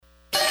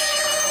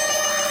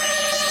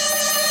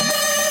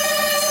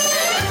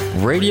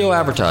Radio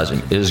advertising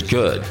is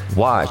good.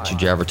 Why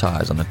should you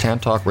advertise on the Tan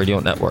Talk Radio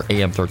Network,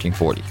 AM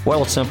 1340?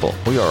 Well, it's simple.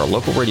 We are a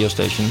local radio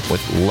station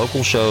with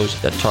local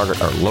shows that target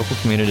our local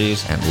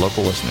communities and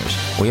local listeners.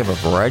 We have a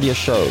variety of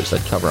shows that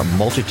cover a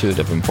multitude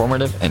of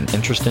informative and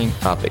interesting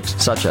topics,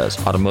 such as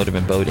automotive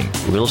and boating,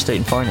 real estate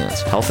and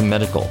finance, health and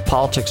medical,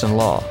 politics and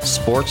law,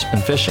 sports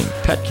and fishing,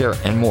 pet care,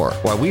 and more.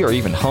 While we are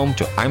even home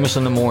to Imus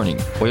in the Morning,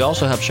 we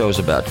also have shows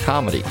about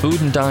comedy,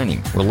 food and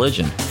dining,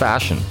 religion,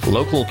 fashion,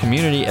 local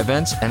community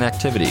events and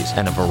activities,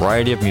 and a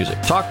variety of music.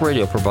 Talk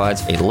radio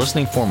provides a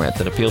listening format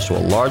that appeals to a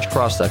large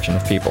cross-section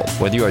of people.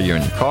 Whether you are in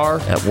your car,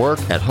 at work,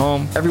 at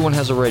home, everyone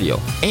has a radio.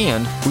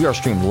 And we are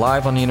streamed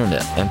live on the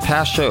internet, and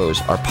past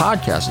shows are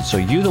podcasted so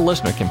you, the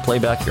listener, can play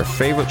back your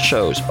favorite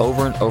shows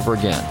over and over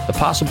again. The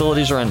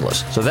possibilities are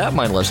endless. So that,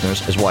 my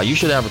listeners, is why you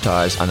should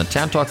advertise on the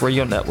Tan Talk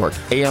Radio Network,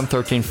 AM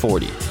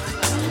 1340.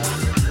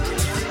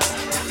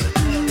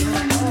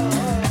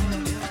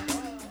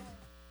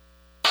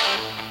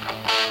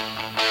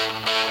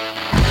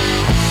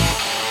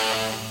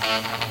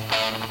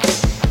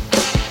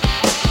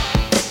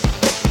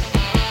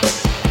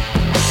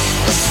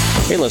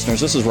 Hey listeners,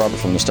 this is Robert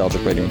from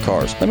Nostalgic Radio and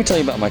Cars. Let me tell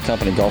you about my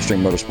company,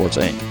 Gulfstream Motorsports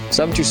Inc.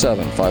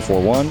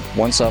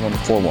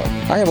 727-541-1741.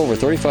 I have over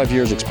 35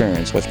 years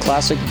experience with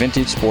classic,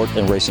 vintage, sport,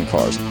 and racing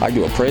cars. I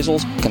do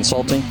appraisals,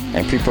 consulting,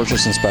 and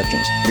pre-purchase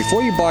inspections.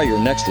 Before you buy your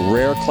next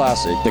rare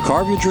classic, the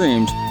car of your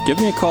dreams, give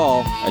me a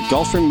call at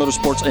Gulfstream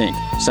Motorsports Inc.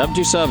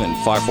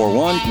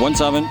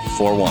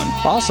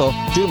 727-541-1741. Also,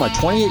 due to my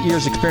 28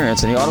 years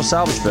experience in the auto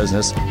salvage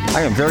business,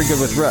 I am very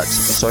good with wrecks.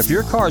 So if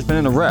your car has been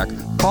in a wreck,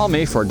 call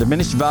me for a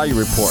diminished value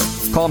report.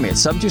 Call me at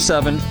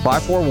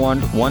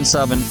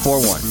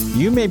 727-541-1741.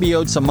 You may be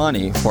owed some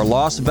money for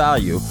lost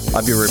value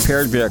of your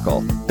repaired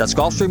vehicle. That's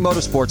Gulfstream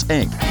Motorsports,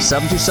 Inc.,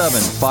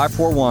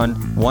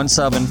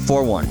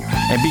 727-541-1741.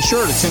 And be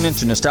sure to tune in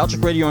to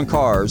Nostalgic Radio and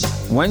Cars,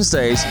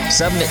 Wednesdays,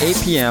 7 to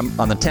 8 p.m.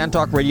 on the Tan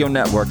Talk Radio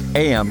Network,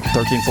 AM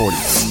 1340.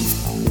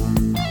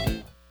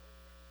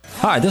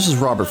 Hi, this is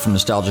Robert from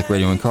Nostalgic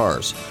Radio and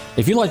Cars.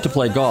 If you like to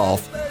play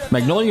golf,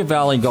 Magnolia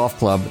Valley Golf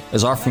Club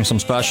is offering some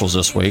specials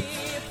this week.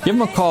 Give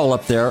them a call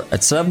up there at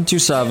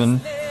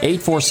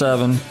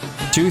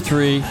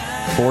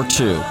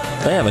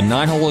 727-847-2342. They have a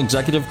 9-hole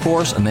executive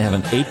course and they have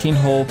an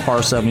 18-hole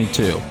par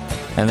 72.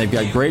 And they've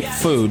got great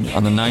food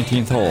on the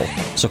 19th hole.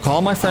 So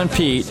call my friend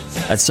Pete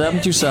at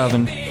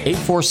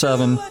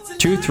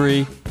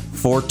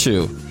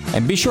 727-847-2342.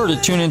 And be sure to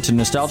tune in to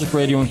Nostalgic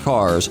Radio and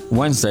Cars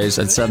Wednesdays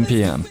at 7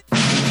 p.m.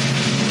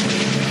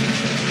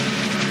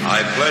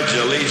 I pledge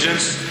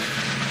allegiance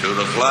to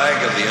the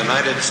flag of the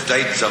United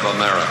States of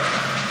America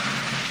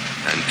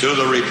and to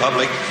the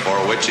republic for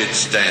which it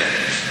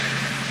stands,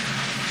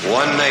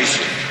 one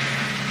nation,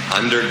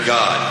 under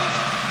God,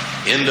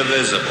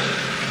 indivisible,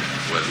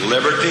 with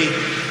liberty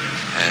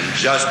and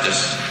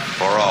justice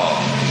for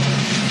all.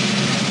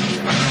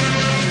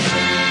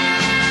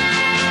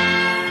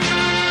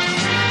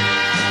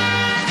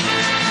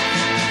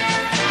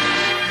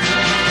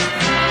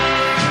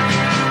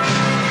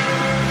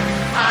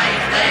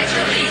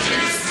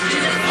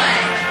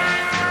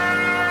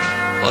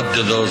 What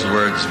do those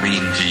words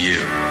mean to you?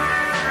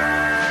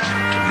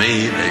 To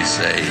me, they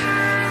say,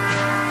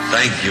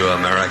 thank you,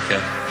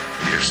 America,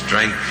 for your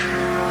strength,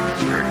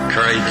 your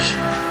courage,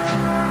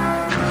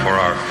 and for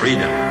our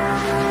freedom,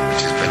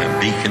 which has been a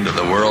beacon to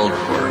the world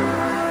for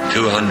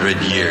 200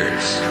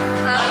 years.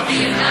 Of the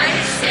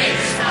United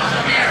States of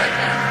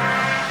America,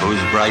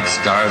 whose bright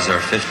stars are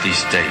 50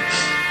 states,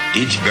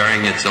 each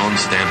bearing its own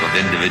stamp of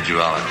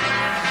individuality.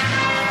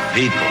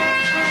 People,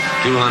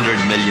 200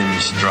 million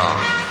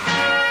strong.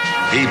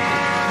 People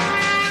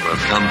who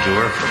have come to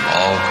her from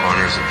all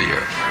corners of the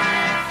earth.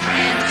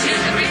 And to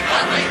the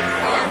republic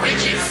for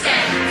which it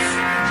stands.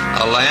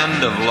 A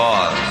land of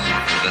laws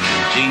with an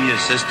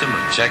ingenious system of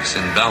checks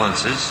and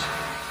balances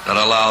that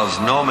allows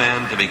no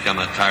man to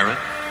become a tyrant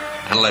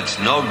and lets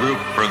no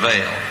group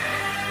prevail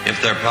if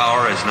their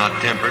power is not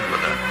tempered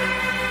with a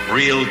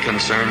real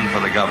concern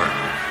for the governed.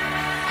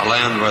 A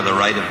land where the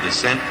right of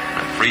dissent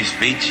and free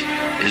speech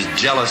is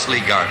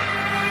jealously guarded,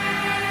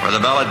 where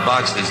the ballot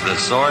box is the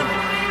sword,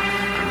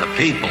 the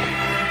people,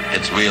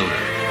 its wielder.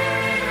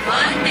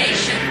 One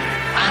nation,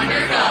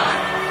 under God.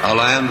 A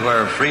land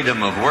where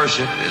freedom of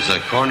worship is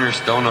a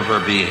cornerstone of her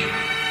being.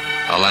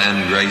 A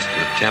land graced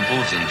with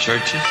temples and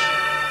churches,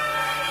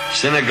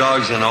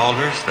 synagogues and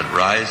altars that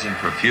rise in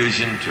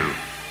profusion to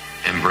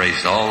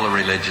embrace all the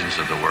religions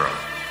of the world.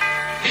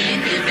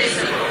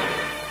 Indivisible.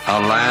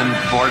 A land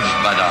forged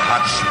by the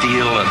hot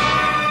steel of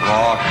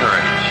raw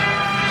courage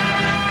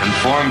and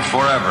formed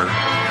forever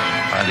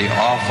by the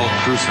awful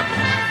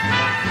crucible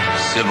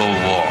Civil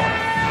War.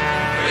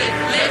 With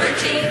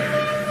liberty.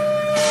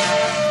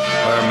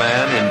 Where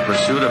man in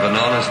pursuit of an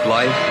honest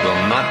life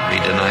will not be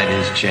denied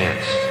his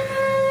chance.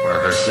 Where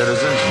her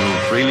citizens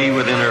move freely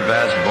within her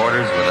vast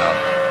borders without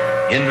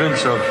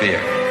hindrance or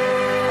fear.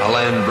 A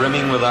land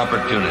brimming with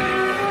opportunity.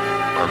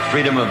 Where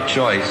freedom of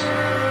choice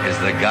is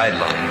the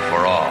guideline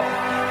for all.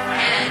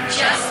 And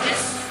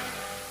justice.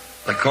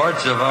 The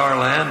courts of our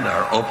land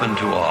are open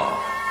to all.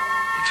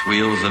 Its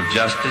wheels of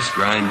justice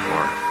grind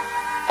for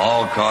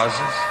all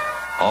causes,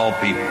 all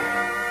people.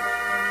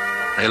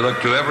 They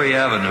look to every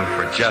avenue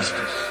for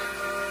justice,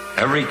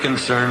 every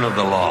concern of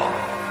the law,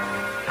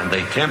 and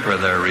they temper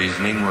their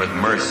reasoning with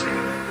mercy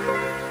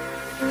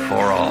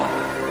for all.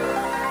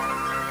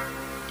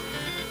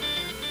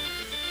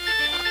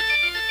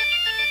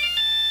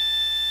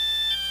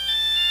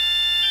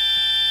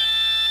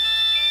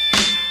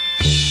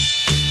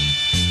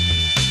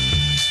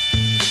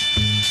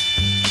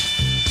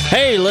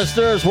 Hey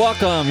listeners,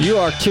 welcome. You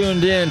are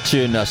tuned in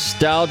to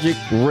Nostalgic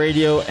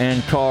Radio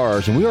and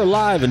Cars, and we are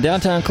live in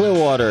downtown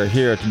Clearwater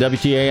here at the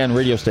WTAN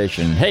radio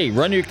station. Hey,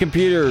 run your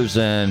computers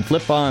and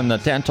flip on the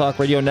Tan Talk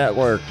Radio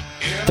Network,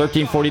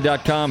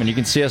 1340.com, and you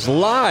can see us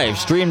live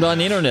streamed on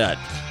the internet.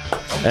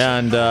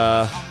 And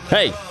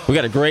hey, we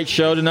got a great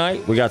show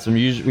tonight. We got some,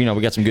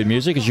 we got some good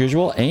music as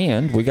usual,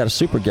 and we got a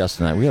super guest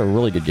tonight. We got a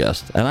really good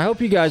guest, and I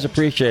hope you guys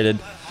appreciated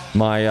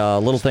my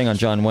little thing on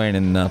John Wayne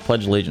and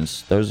Pledge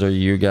Allegiance. Those are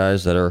you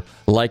guys that are,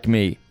 like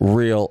me,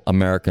 real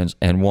Americans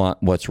and want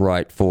what's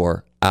right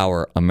for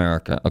our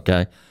America,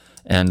 okay?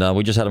 And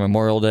we just had a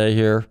Memorial Day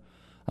here,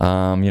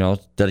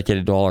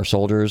 dedicated to all our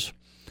soldiers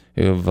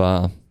who've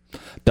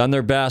done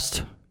their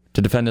best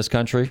to defend this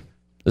country,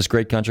 this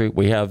great country.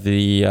 We have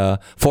the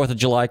 4th of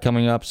July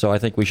coming up, so I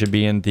think we should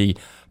be in the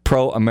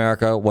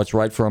pro-America, what's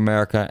right for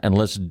America, and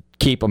let's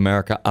keep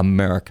America,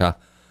 America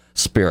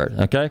spirit,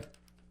 okay?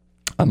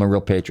 I'm a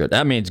real patriot.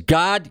 That means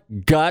God,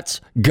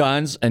 guts,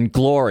 guns, and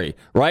glory.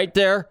 Right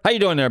there. How you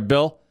doing there,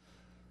 Bill?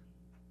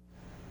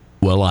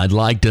 Well, I'd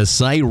like to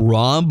say,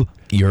 Rob,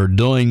 you're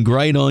doing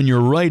great on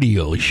your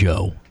radio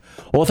show.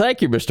 Well,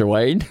 thank you, Mr.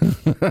 Wayne.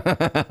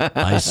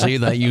 I see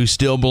that you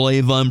still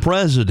believe I'm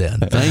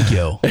president. Thank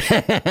you.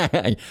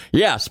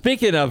 Yeah,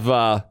 speaking of,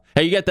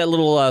 hey, you got that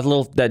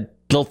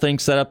little thing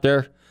set up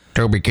there?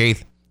 Toby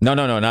Keith? No,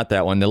 not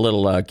that one. The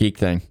little geek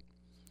thing.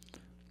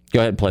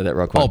 Go ahead and play that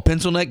real quick. Oh,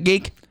 Pencil Neck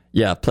Geek?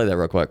 Yeah, play that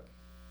real quick.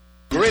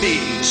 Gritty,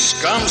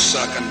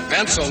 scum-sucking,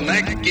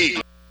 pencil-neck geek.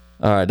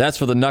 All right, that's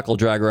for the knuckle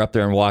dragger up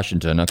there in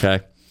Washington, okay?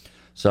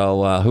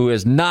 So, who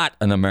is not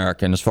an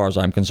American, as far as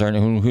I'm concerned,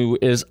 who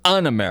is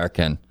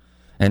un-American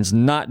and is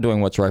not doing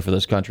what's right for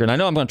this country. And I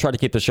know I'm going to try to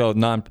keep the show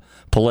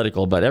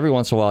non-political, but every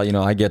once in a while,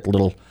 I get a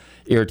little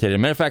irritated.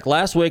 Matter of fact,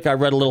 last week I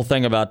read a little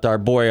thing about our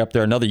boy up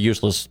there, another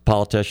useless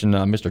politician,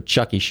 Mr.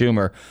 Chucky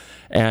Schumer.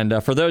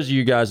 And for those of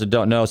you guys that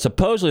don't know,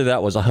 supposedly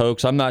that was a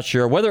hoax. I'm not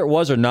sure whether it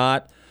was or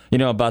not.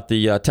 About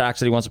the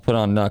tax that he wants to put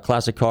on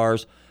classic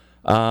cars.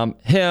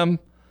 Him,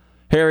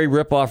 Harry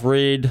Ripoff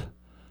Reid,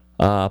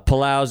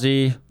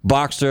 Pelosi,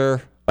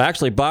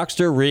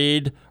 Boxster,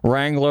 Reid,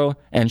 Wrangler,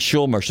 and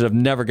Schumer should have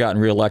never gotten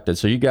reelected.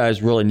 So you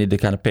guys really need to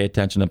kind of pay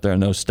attention up there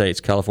in those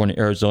states, California,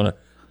 Arizona,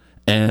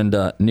 and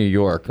New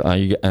York,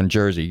 and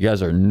Jersey. You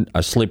guys are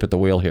asleep at the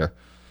wheel here.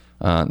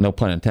 No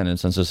pun intended,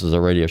 since this is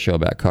a radio show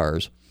about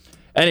cars.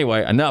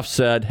 Anyway, enough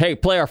said. Hey,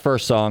 play our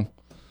first song.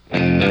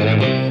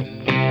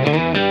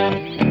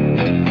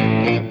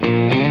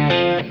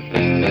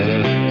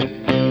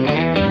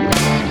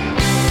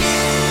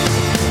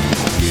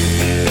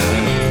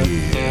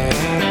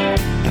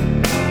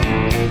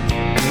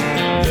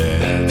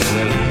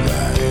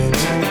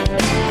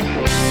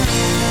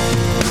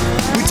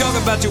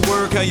 About your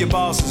work, how your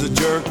boss is a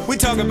jerk. We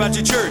talk about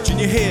your church and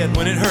your head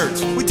when it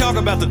hurts. We talk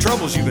about the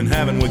troubles you've been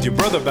having with your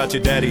brother, about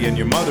your daddy and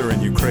your mother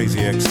and your crazy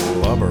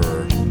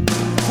ex-lover.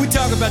 We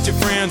talk about your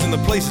friends and the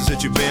places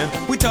that you've been.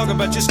 We talk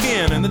about your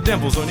skin and the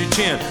dimples on your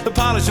chin, the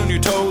polish on your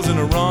toes and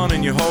the run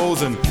in your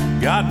hose. And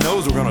God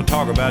knows we're gonna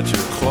talk about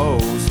your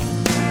clothes.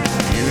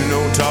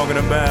 Talking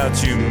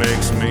about you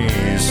makes me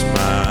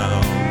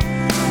smile.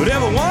 But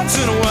every once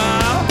in a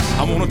while,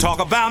 I wanna talk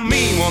about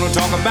me, wanna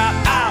talk about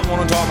I,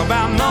 wanna talk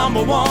about number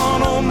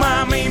one. Oh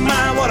my, me,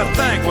 my, what I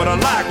think, what I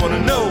like, what I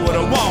know, what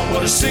I want,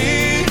 what I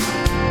see.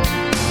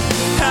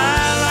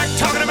 I like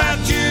talking about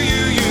you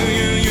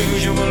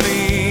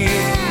usually,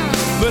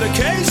 but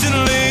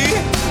occasionally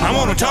I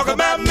wanna talk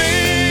about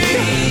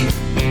me.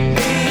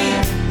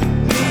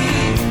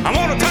 I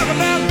wanna talk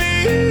about me.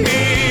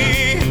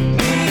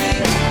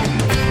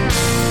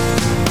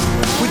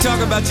 We talk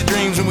about your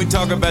dreams and we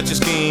talk about your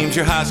schemes,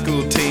 your high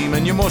school team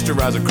and your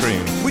moisturizer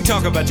cream. We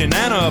talk about your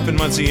nana up in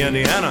Muncie,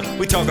 Indiana.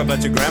 We talk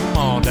about your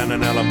grandma down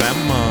in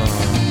Alabama.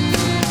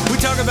 We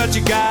talk about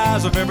your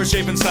guys of every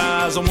shape and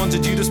size, the ones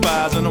that you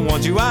despise and the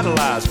ones you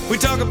idolize. We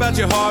talk about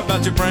your heart,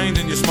 about your brains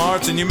and your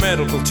smarts and your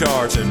medical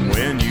charts and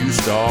when you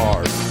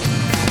start.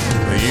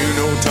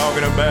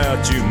 Talking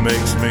about you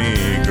makes me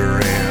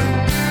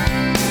grin.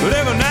 But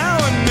every now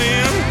and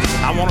then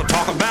I wanna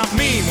talk about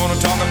me, wanna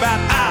talk about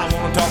I,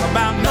 wanna talk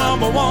about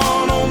number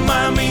one. Oh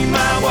my, me,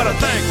 my, what I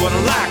think, what I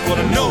like, what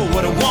I know,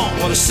 what I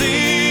want, what I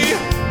see.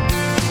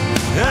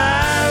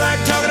 I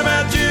like talking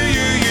about you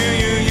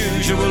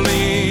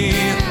usually,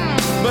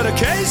 but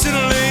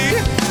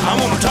occasionally I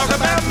wanna talk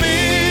about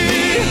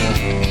me.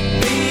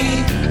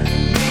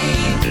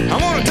 I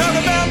wanna talk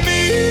about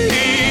me.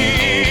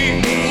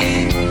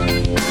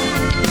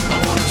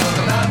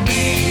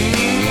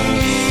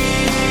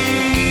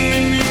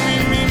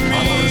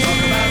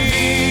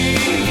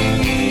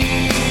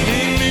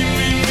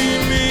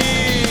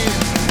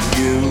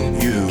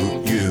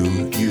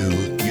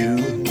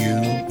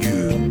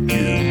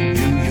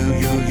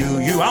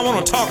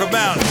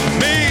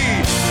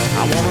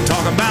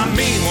 talk about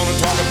me, wanna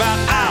talk about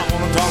I,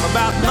 wanna talk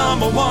about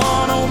number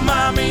one. Oh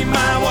my, me,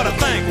 my, what I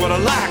think, what I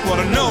like, what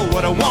I know,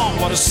 what I want,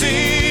 what I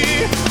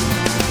see.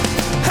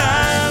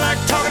 I like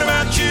talking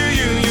about you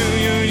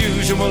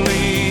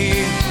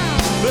usually,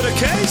 but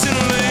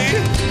occasionally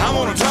I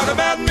wanna talk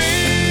about me.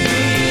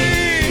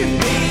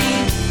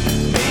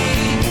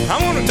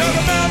 I wanna talk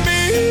about me.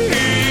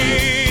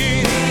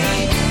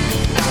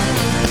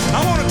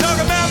 I wanna talk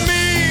about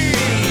me.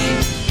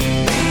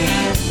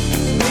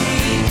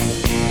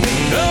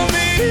 Oh,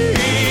 me.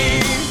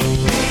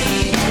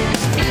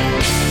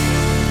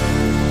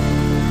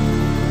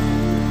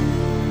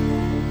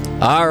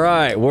 All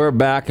right, we're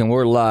back and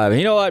we're live.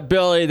 You know what,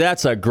 Billy?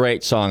 That's a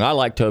great song. I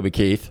like Toby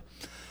Keith.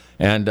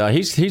 And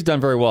he's done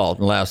very well in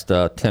the last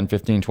 10,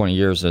 15, 20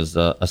 years as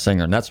a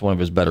singer. And that's one of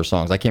his better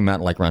songs. I came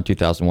out in like around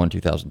 2001,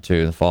 2002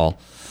 in the fall.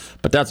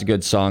 But that's a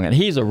good song. And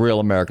he's a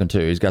real American, too.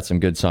 He's got some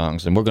good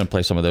songs. And we're going to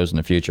play some of those in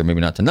the future. Maybe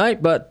not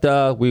tonight, but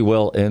we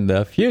will in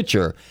the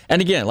future.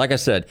 And again, like I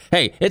said,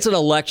 hey, it's an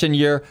election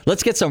year.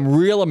 Let's get some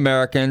real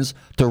Americans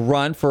to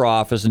run for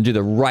office and do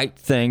the right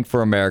thing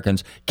for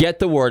Americans. Get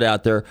the word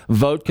out there.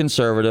 Vote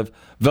conservative.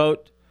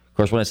 Vote. Of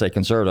course, when I say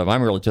conservative,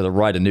 I'm really to the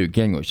right of Newt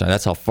Gingrich. Now,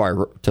 that's how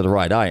far to the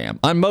right I am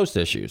on most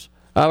issues.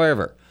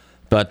 However,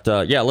 but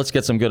yeah, let's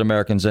get some good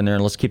Americans in there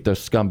and let's keep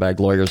those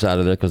scumbag lawyers out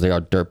of there because they are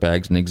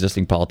dirtbags and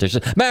existing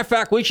politicians. Matter of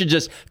fact, we should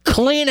just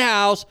clean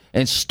house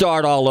and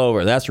start all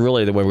over. That's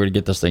really the way we're going to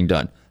get this thing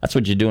done. That's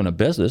what you do in a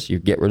business. You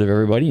get rid of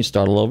everybody, you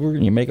start all over,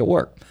 and you make it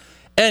work.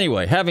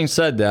 Anyway, having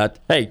said that,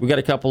 hey, we got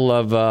a couple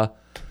of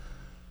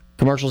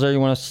commercials there you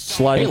want to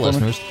slide in? Hey,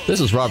 listeners,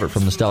 this is Robert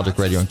from Nostalgic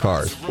Radio and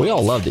Cars. We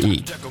all love to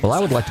eat. Well, I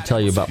would like to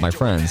tell you about my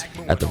friends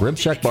at the Rib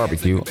Shack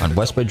Barbecue on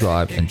West Bay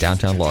Drive in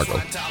downtown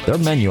Largo. Their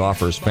menu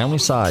offers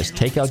family-sized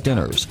takeout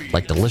dinners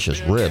like delicious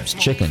ribs,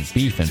 chicken,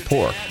 beef, and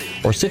pork,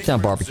 or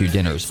sit-down barbecue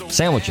dinners,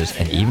 sandwiches,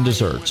 and even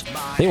desserts.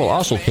 They will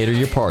also cater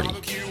your party.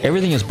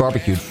 Everything is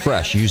barbecued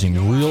fresh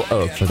using real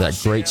oak for that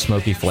great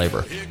smoky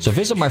flavor. So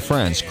visit my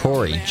friends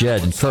Corey,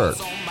 Jed, and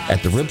Kurt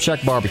at the Rib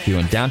Shack Barbecue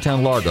in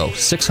downtown Largo,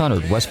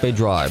 600 West Bay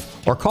Drive,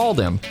 or call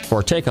them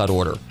for a takeout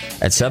order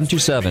at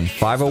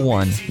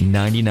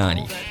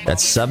 727-501-9090.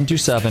 That's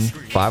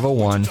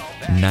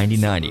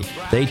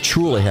 727-501-9090. They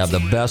truly have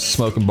the best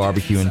smoking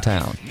barbecue in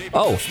town.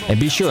 Oh, and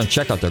be sure and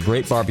check out their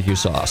great barbecue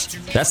sauce.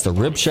 That's the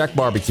Rib Shack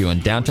Barbecue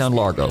in downtown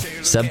Largo,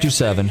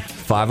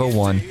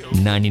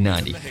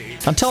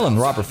 727-501-9090. I'm telling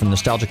Robert from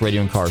Nostalgic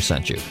Radio and Cars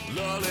sent you.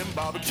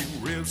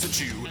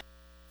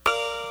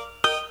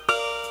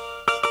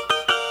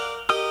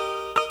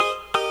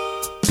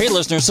 Hey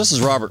listeners, this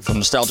is Robert from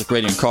Nostalgic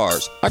Radio and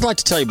Cars. I'd like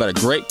to tell you about a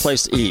great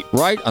place to eat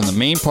right on the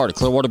main part of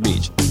Clearwater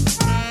Beach.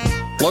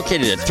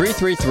 Located at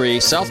 333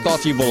 South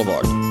Gulfview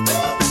Boulevard.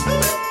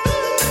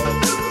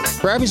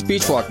 Krabby's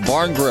Beach Walk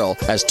Bar and Grill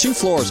has 2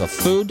 floors of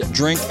food,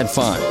 drink, and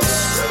fun.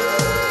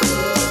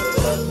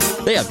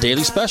 They have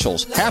daily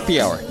specials,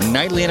 happy hour, and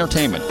nightly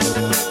entertainment.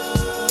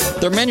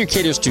 Their menu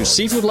caters to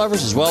seafood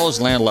lovers as well as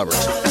land lovers.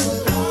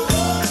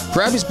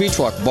 Krabby's Beach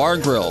Walk Bar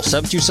and Grill,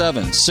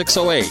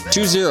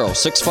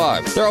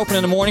 727-608-2065. They're open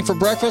in the morning for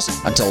breakfast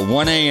until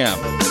 1 a.m.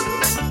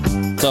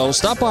 So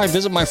stop by and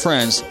visit my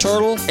friends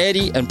Turtle,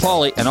 Eddie, and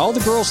Polly, and all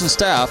the girls and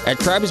staff at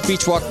Krabby's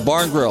Beach Walk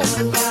Bar and Grill.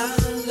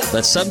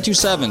 That's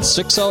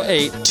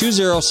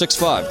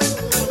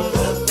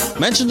 727-608-2065.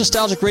 Mention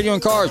Nostalgic Radio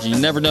and Cars, and you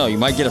never know, you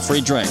might get a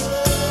free drink.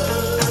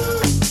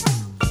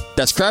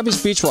 That's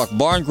Krabby's Beach Walk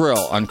Bar and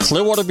Grill on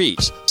Clearwater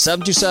Beach,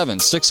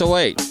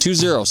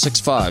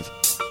 727-608-2065.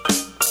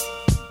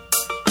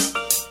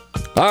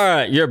 All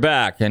right, you're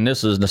back, and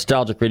this is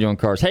Nostalgic Radio and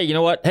Cars. Hey, you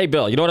know what? Hey,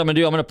 Bill, you know what I'm going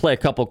to do? I'm going to play a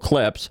couple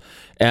clips,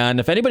 and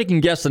if anybody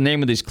can guess the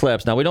name of these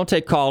clips, now we don't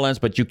take call-ins,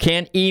 but you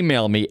can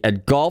email me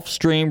at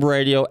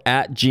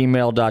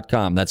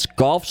gulfstreamradio@gmail.com. That's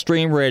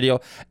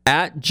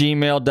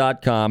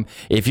gulfstreamradio@gmail.com.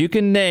 If you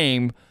can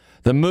name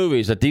the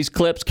movies that these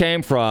clips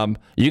came from,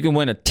 you can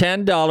win a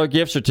 $10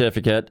 gift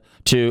certificate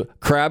to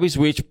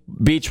Krabby's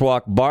Beach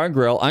Walk Bar and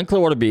Grill on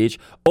Clearwater Beach,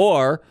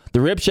 or the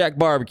Rib Shack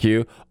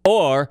Barbecue,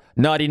 or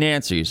Naughty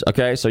Nancy's.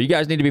 Okay, so you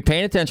guys need to be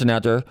paying attention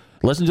out there.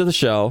 Listen to the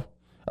show.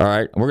 All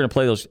right, we're going to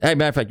play those. Hey,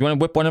 matter of fact, you want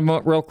to whip one of them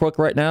up real quick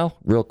right now?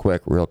 Real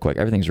quick.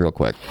 Everything's real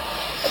quick.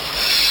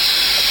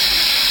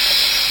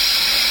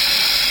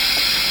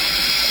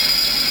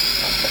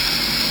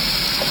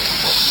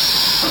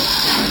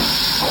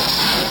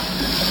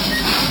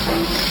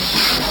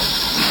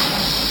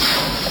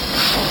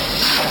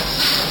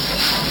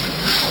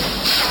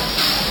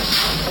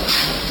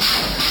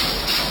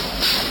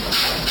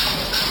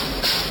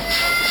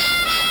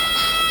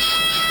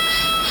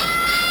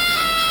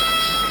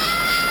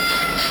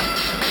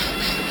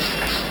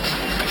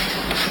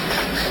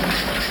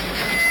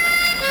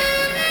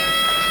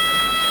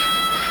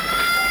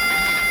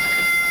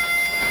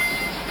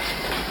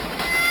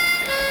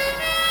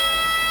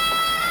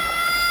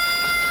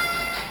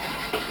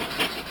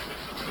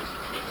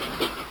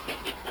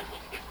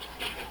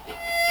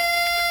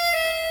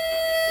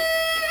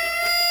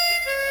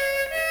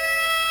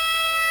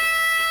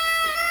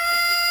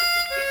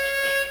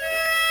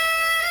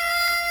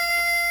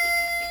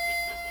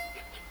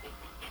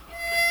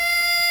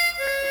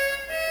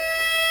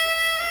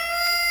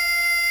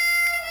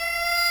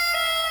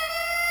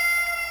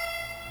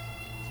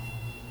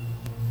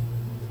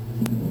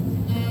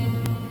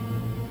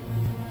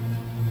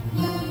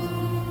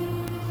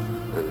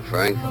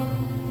 drink?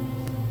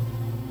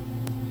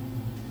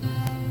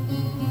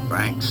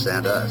 Frank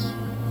sent us.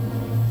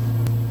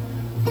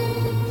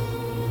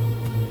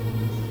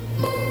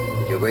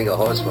 Did you bring a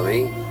horse for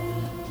me?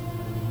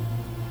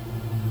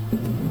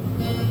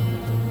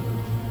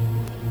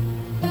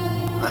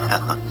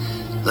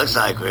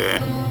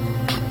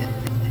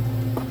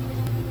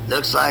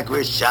 Looks like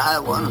we're shy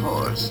of one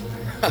horse.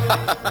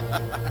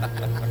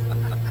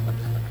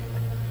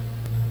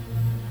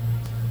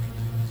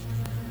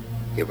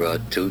 You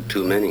brought two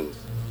too many.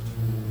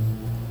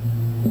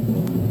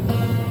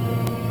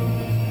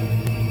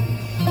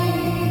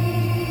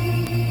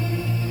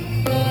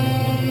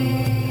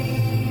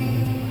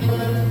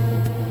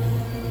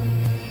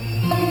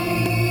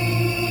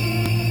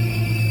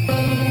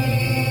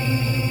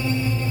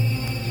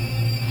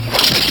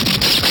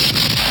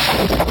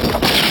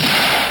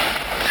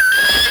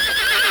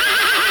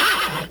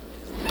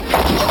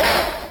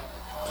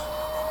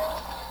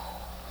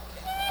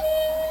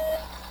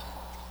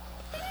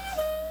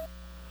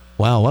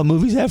 Wow, what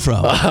movie's that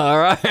from? All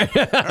right. All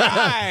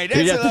right,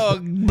 that's a little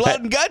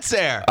blood and guts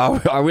there.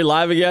 Are we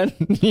live again?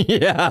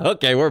 Yeah,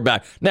 okay, we're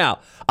back. Now,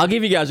 I'll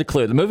give you guys a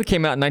clue. The movie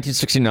came out in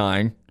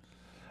 1969,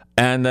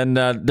 and then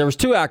there was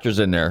two actors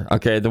in there.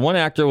 Okay, the one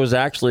actor was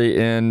actually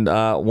in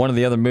one of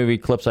the other movie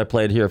clips I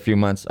played here a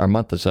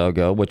month or so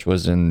ago, which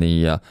was in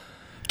the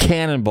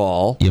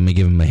Cannonball. You want me to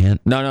give him a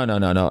hint?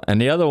 No. And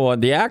the other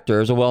one, the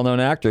actor, is a well-known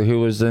actor who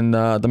was in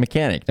The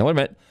Mechanic. Now, wait a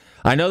minute.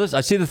 I know this.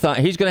 I see the thought.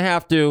 He's going to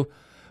have to...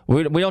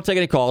 We don't take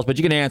any calls, but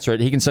you can answer it.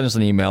 He can send us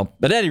an email.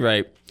 But at any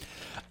rate,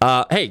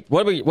 hey,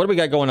 what do we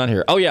got going on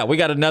here? Oh, yeah, we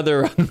got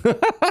another...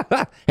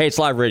 Hey, it's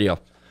live radio.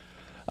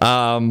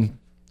 What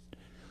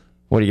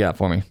do you got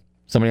for me?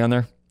 Somebody on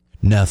there?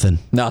 Nothing.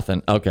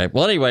 Okay.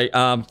 Well, anyway,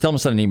 tell them to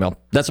send an email.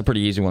 That's a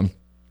pretty easy one.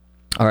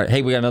 All right.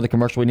 Hey, we got another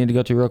commercial we need to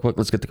go to real quick.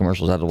 Let's get the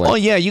commercials out of the way. Oh,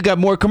 yeah, you got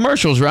more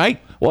commercials, right?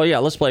 Well, yeah,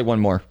 let's play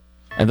one more.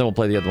 And then we'll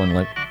play the other one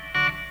later.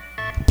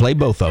 Play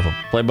both of them.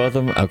 Play both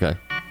of them? Okay.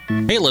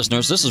 Hey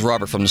listeners, this is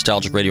Robert from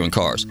Nostalgic Radio and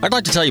Cars. I'd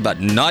like to tell you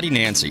about Naughty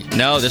Nancy.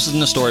 No, this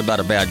isn't a story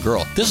about a bad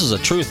girl. This is a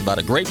truth about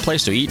a great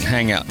place to eat and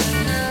hang out.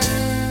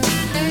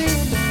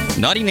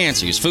 Naughty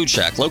Nancy's Food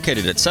Shack,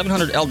 located at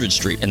 700 Eldridge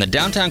Street in the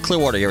downtown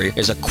Clearwater area,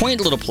 is a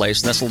quaint little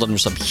place nestled under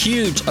some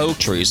huge oak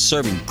trees,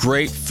 serving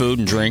great food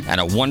and drink and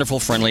a wonderful,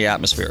 friendly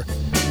atmosphere.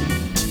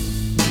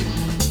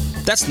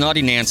 That's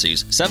Naughty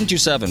Nancy's,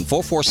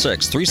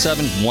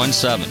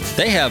 727-446-3717.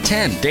 They have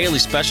 10 daily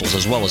specials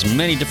as well as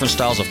many different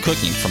styles of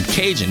cooking, from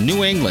Cajun,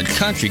 New England,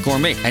 country,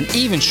 gourmet, and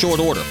even short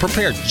order,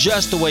 prepared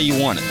just the way you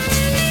want it.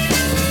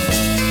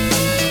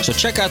 So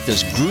check out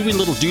this groovy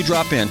little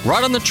Dewdrop Inn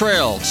right on the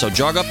trail. So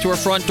jog up to her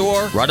front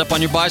door, ride up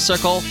on your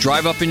bicycle,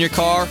 drive up in your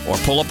car, or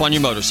pull up on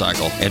your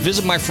motorcycle and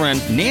visit my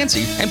friend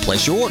Nancy and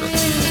place your order.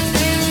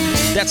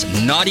 That's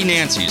Naughty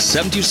Nancy's,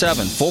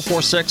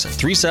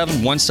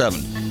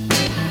 727-446-3717.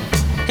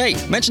 Hey,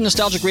 mention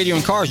Nostalgic Radio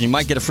and Cars and you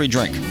might get a free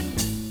drink.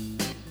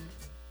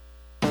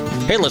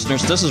 Hey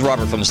listeners, this is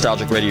Robert from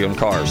Nostalgic Radio and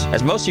Cars.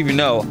 As most of you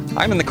know,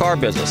 I'm in the car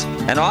business,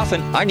 and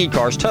often I need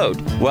cars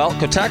towed. Well,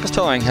 Kotakis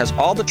Towing has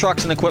all the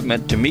trucks and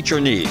equipment to meet your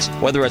needs.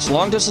 Whether it's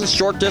long distance,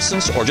 short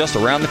distance, or just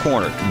around the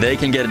corner, they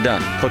can get it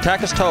done.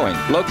 Kotakis Towing,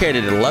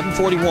 located at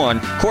 1141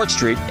 Court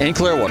Street in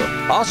Clearwater.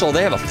 Also,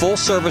 they have a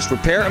full-service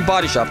repair and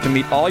body shop to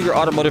meet all your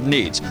automotive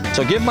needs.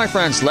 So give my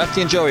friends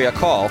Lefty and Joey a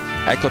call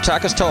at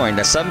Kotakis Towing.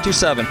 That's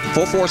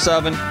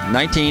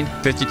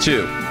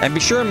 727-447-1952. And be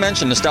sure and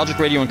mention Nostalgic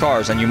Radio and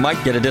Cars, and you might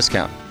get a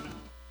discount.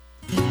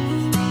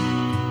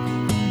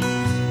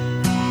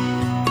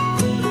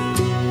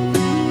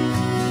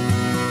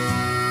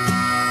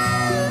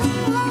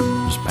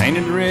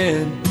 Painted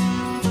red,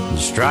 the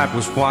stripe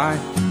was white.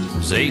 It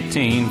was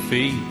 18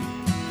 feet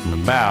from the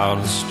bow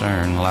to the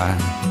stern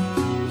light.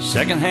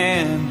 Second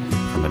hand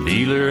from a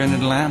dealer in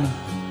Atlanta.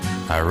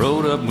 I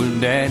rode up with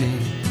Daddy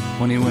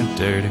when he went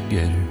there to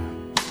get her.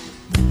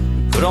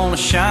 Put on a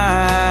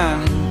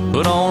shine,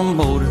 put on a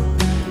motor,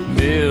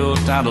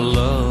 built out of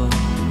love,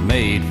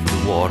 made for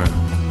the water.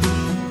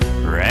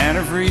 Ran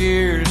her for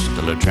years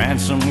till the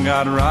transom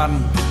got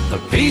rotten. A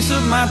piece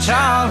of my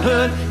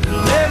childhood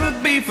that'll never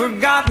be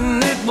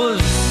forgotten. It was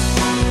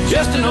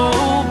just an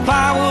old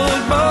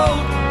plywood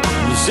boat,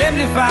 the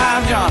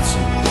 75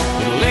 Johnson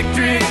with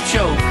electric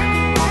choke.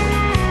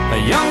 A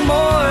young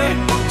boy,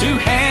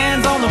 two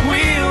hands on the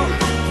wheel.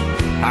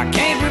 I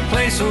can't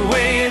replace the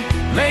way it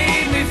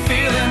made me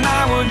feel. And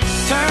I would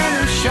turn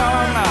her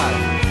sharp and I'd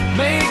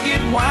make it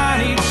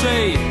whine. He'd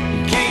say,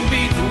 you can't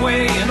beat the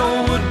way an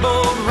old wood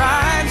boat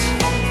rides.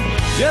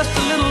 Just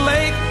a little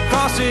lake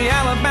across the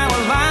Alabama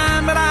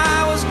line, but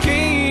I was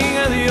king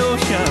of the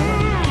ocean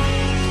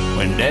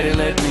when Daddy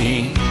let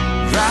me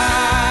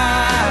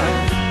drive.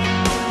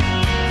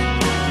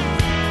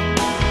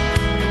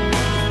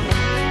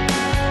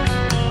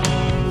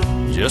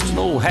 Just an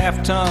old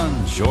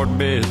half-ton short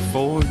bed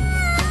Ford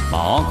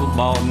my uncle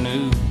bought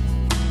new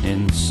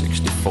in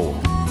 '64.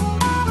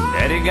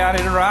 Daddy got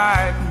it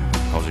right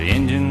cause the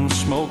engine was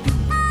smoking,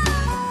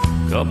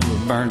 couple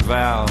of burnt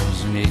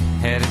valves and he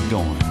had it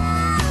going.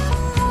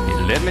 He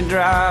let me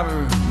drive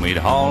her We'd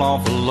haul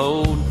off a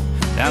load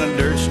down a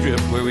dirt strip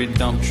where we'd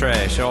dump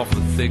trash off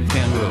the thick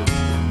pin road.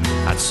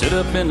 I'd sit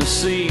up in the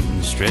seat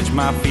and stretch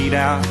my feet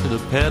out to the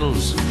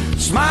pedals,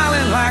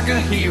 smiling like a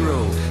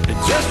hero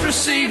that just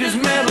received his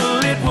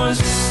medal. It was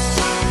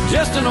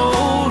just an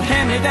old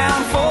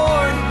hand-me-down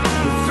Ford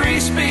with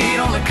 3-speed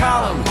on the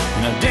column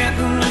and a dent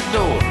in the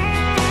door.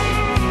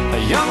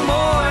 A young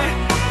boy,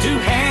 2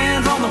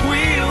 hands on the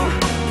wheel.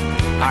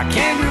 I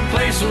can't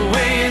replace the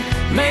way it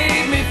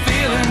made me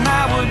feel. And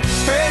I would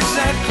press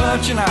that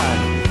clutch and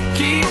I'd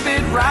keep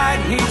it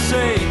right. And he'd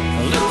say,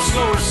 a little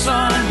slower,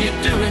 son, you're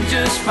doing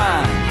just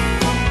fine.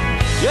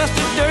 Just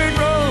a dirt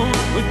road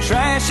with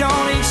trash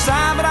on each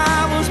side, but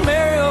I was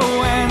merry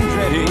and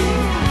ready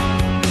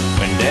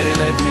when Daddy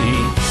let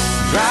me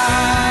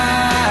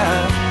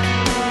drive.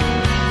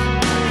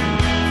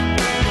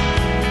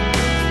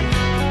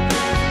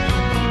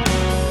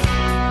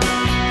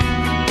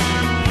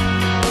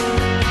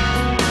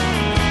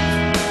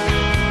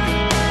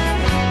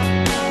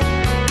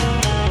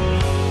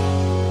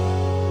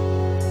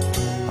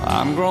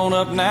 I'm grown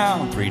up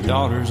now, 3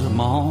 daughters of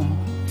my own.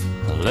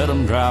 I let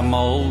them drive my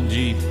old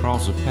Jeep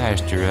across the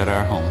pasture at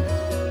our home.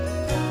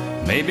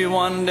 Maybe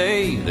one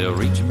day they'll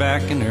reach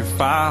back in their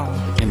file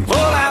and pull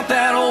out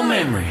that old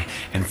memory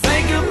and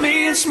think of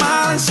me and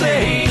smile and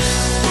say,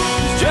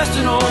 it's just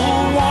an old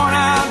worn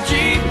out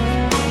Jeep,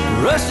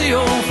 rusty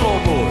old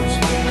floorboards,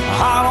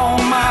 hot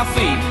on my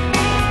feet.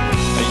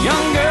 A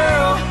young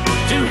girl,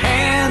 2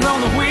 hands on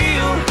the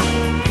wheel.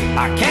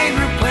 I can't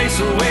replace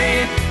the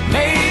way it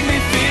made me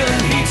feel.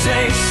 And he'd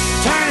say,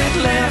 turn it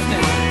left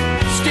and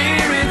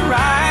steer it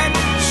right.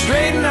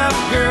 Straighten up,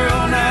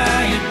 girl,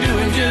 now you're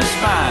doing just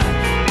fine.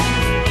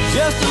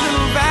 Just a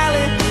little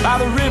valley by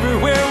the river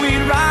where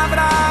we'd ride, but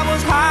I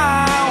was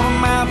high on a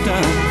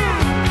mountain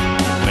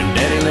when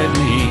Daddy let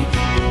me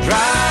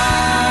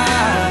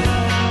drive.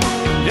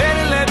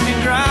 Daddy let me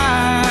drive.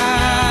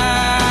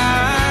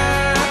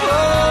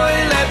 Oh,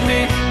 he let me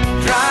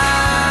drive.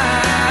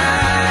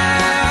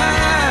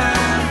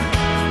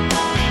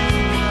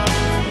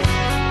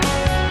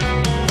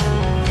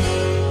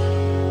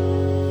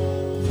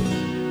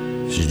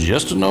 She's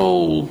just an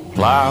old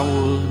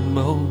plywood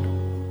boat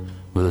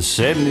with a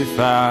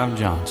 75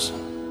 Johnson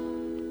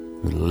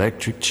with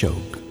electric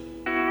choke.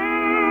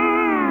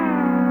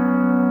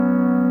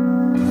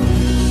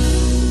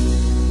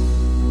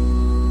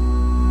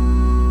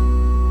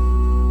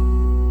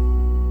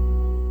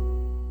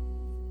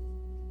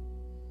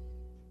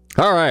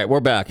 All right, we're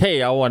back.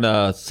 Hey, I want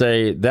to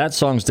say that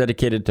song's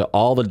dedicated to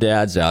all the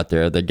dads out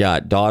there that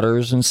got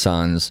daughters and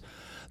sons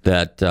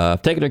that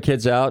have taken their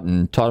kids out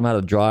and taught them how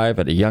to drive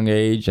at a young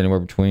age, anywhere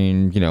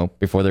between,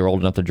 before they were old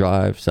enough to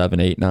drive, 7,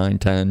 8, 9,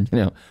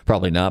 10,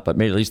 probably not, but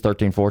maybe at least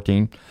 13,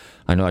 14.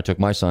 I know I took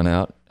my son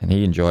out, and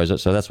he enjoys it,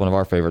 so that's one of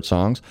our favorite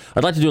songs.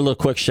 I'd like to do a little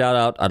quick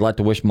shout-out. I'd like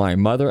to wish my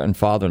mother and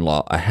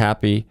father-in-law a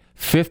happy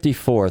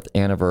 54th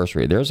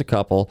anniversary. There's a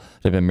couple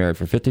that have been married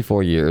for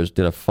 54 years,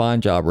 did a fine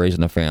job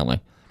raising a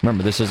family.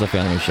 Remember, this is a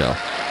family show.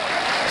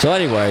 So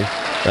anyway,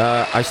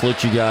 I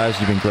salute you guys.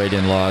 You've been great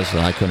in-laws,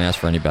 and I couldn't ask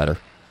for any better.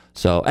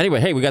 So anyway,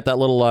 hey, we got that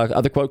little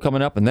other quote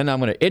coming up, and then I'm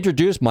going to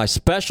introduce my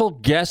special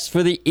guest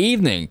for the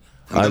evening.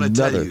 I'm going to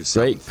tell Another you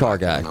something, great car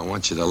guy. and I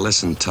want you to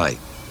listen tight.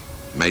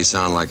 It may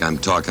sound like I'm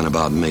talking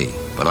about me,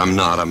 but I'm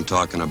not. I'm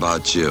talking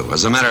about you.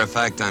 As a matter of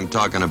fact, I'm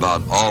talking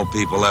about all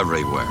people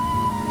everywhere.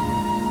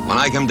 When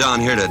I come down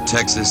here to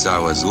Texas, I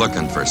was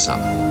looking for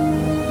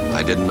something.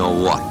 I didn't know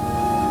what.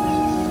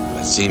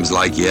 It seems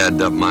like you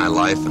add up my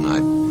life, and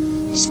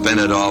I spent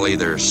it all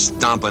either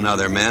stomping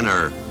other men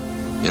or,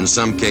 in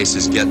some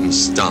cases, getting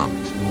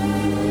stomped.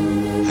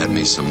 Had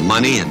me some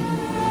money and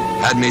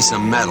had me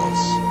some medals,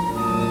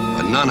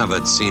 but none of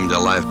it seemed a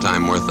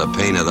lifetime worth the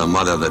pain of the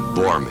mother that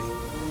bore me.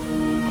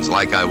 It was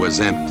like I was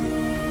empty.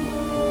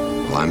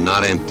 Well, I'm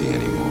not empty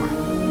anymore.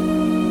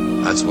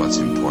 That's what's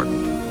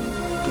important.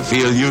 To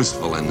feel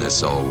useful in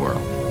this old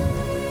world.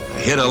 To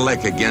hit a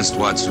lick against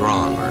what's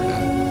wrong, or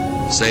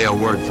to say a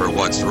word for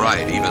what's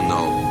right, even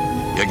though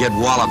you get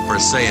walloped for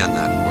saying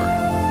that word.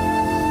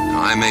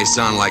 Now, I may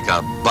sound like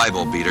a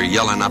Bible beater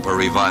yelling up a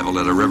revival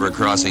at a river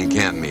crossing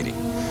camp meeting,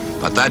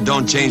 but that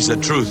don't change the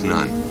truth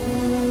none.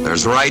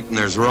 There's right and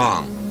there's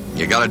wrong.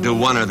 You gotta do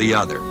one or the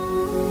other.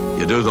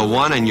 You do the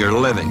one and you're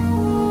living.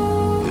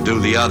 You do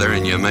the other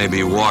and you may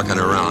be walking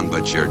around,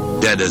 but you're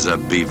dead as a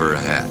beaver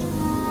hat.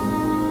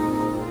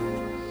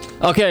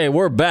 Okay,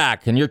 we're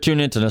back, and you're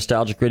tuned into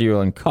Nostalgic Radio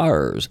and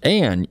Cars,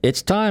 and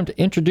it's time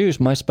to introduce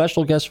my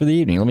special guest for the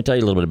evening. Let me tell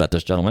you a little bit about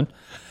this gentleman.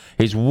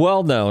 He's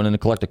well known in the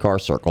collector car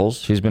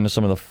circles. He's been to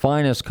some of the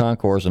finest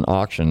concours and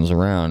auctions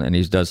around, and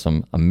he's done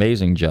some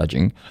amazing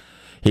judging.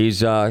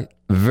 He's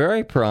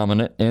very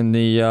prominent in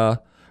the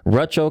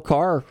retro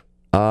car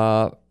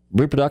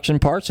reproduction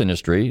parts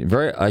industry,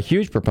 a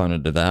huge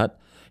proponent of that.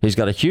 He's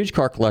got a huge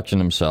car collection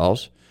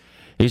himself.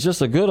 He's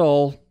just a good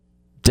old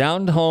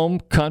down-home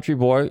country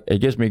boy. It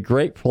gives me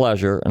great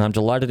pleasure, and I'm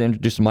delighted to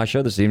introduce to my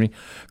show this evening,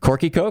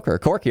 Corky Coker.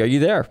 Corky, are you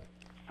there?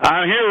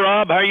 I'm here,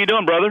 Rob. How are you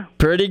doing, brother?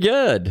 Pretty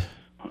good.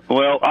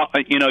 Well,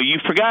 you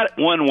forgot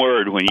one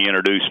word when you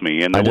introduced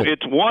me, and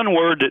it's one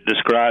word that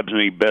describes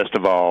me best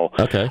of all.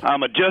 Okay.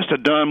 I'm just a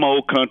dumb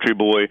old country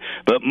boy,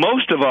 but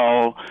most of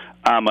all,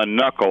 I'm a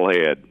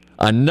knucklehead.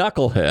 A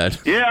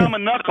knucklehead? Yeah, I'm a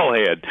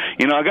knucklehead.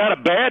 I got a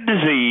bad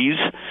disease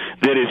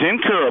that is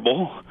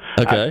incurable.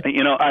 Okay.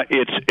 It's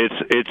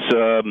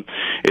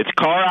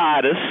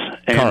caritis,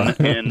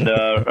 and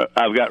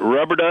I've got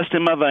rubber dust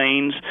in my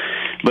veins,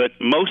 but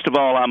most of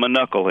all, I'm a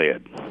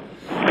knucklehead.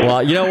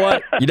 Well, you know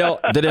what?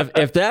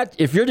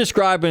 If you're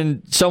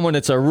describing someone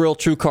that's a real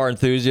true car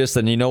enthusiast,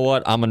 then you know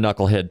what? I'm a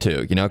knucklehead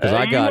too.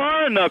 Because you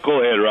are a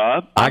knucklehead,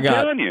 Rob. I'm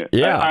telling you.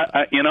 Yeah.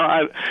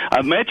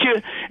 I've met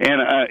you,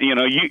 and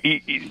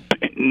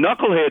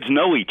knuckleheads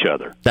know each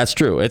other. That's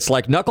true. It's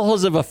like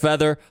knuckleheads of a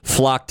feather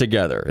flock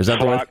together. Is that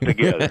the way? Flock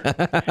together.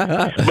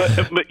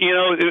 but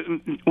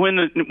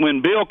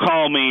when Bill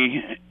called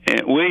me,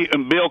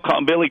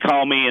 Billy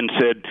called me and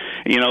said,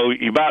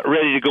 you're about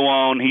ready to go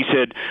on. He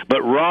said,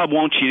 but Rob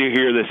wants you to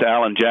hear this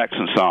Alan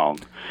Jackson song.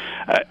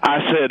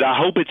 I said, I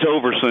hope it's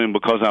over soon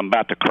because I'm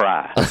about to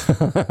cry.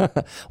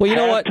 Well, you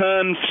know what?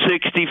 Ton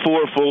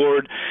 64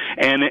 Ford,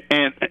 and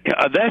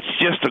that's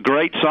just a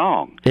great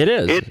song. It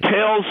is. It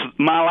tells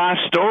my life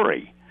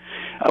story.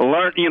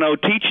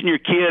 Teaching your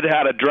kid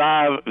how to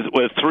drive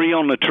with 3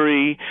 on the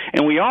tree,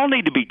 and we all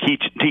need to be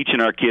teaching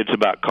our kids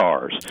about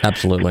cars.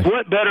 Absolutely.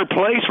 What better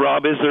place,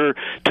 Rob, is there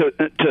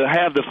to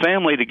have the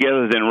family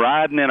together than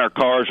riding in our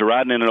cars or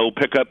riding in an old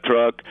pickup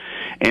truck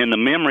and the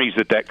memories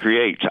that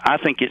creates? I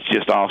think it's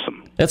just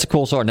awesome. That's a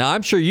cool story. Now,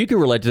 I'm sure you can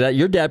relate to that.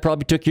 Your dad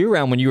probably took you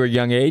around when you were a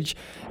young age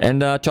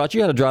and taught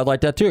you how to drive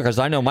like that, too, because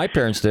I know my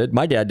parents did.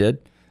 My dad did.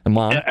 And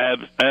Mom? Yeah,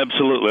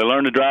 absolutely. I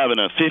learned to drive in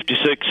a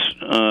 56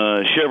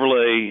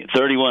 Chevrolet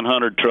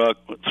 3100 truck,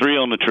 3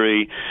 on the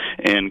tree,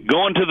 and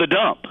going to the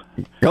dump.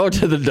 Going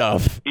to the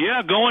dump.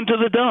 Yeah, going to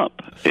the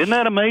dump. Isn't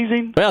that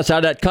amazing? Well, it's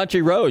how that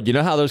country road. You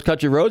know how those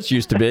country roads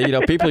used to be?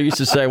 People used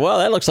to say, well,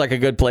 that looks like a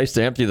good place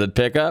to empty the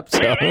pickup.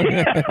 So. Or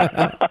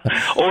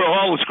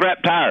all the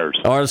scrap tires.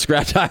 Or the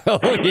scrap tire. Oh,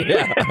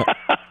 yeah.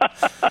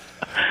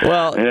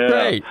 Well, yeah.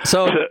 Great.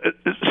 So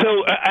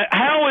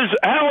how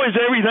is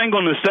everything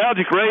on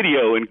Nostalgic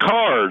Radio and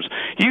cars?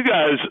 You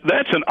guys,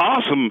 that's an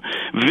awesome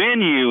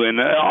venue and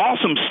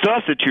awesome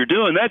stuff that you're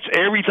doing. That's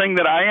everything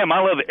that I am. I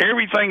love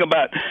everything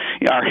about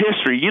our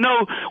history.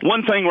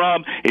 One thing,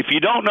 Rob, if you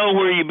don't know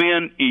where you've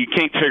been, you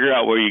can't figure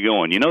out where you're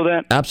going. You know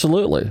that?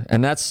 Absolutely.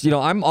 And that's,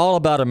 I'm all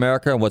about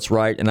America and what's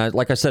right. And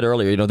like I said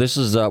earlier, this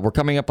is, we're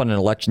coming up on an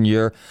election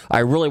year. I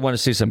really want to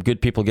see some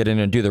good people get in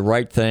and do the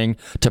right thing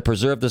to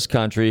preserve this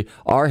country,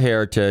 our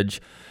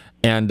heritage,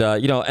 and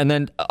and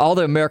then all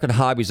the American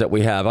hobbies that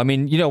we have. I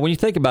mean, when you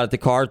think about it, the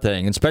car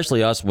thing,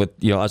 especially us with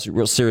us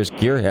real serious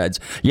gearheads.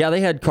 Yeah,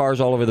 they had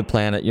cars all over the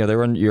planet. They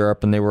were in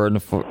Europe and they were in the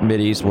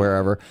Mideast,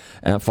 wherever,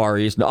 Far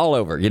East, all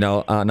over.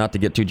 Not to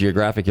get too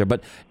geographic here,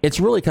 but it's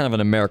really kind of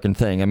an American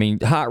thing. I mean,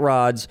 hot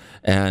rods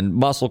and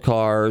muscle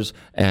cars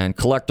and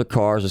collector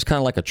cars is kind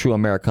of like a true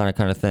Americana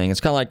kind of thing.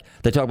 It's kind of like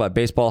they talk about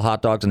baseball,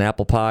 hot dogs, and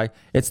apple pie.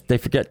 They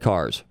forget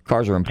cars.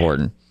 Cars are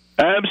important.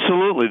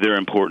 Absolutely, they're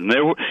important.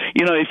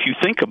 If you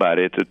think about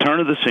it, at the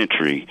turn of the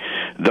century,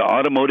 the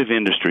automotive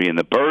industry and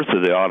the birth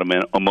of the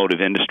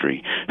automotive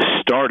industry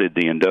started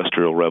the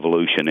Industrial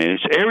Revolution. And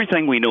it's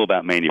everything we know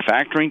about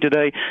manufacturing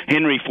today.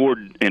 Henry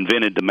Ford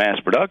invented the mass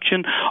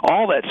production,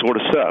 all that sort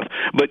of stuff.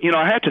 But,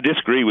 I have to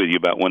disagree with you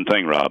about one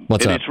thing, Rob.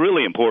 What's that? It's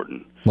really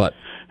important. What?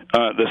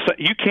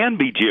 You can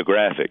be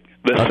geographic.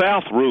 The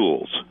South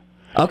rules.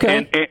 Okay.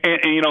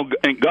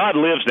 And God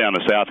lives down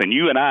the South, and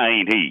you and I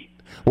ain't he.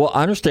 Well,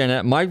 I understand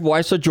that. My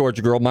wife's a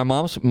Georgia girl. My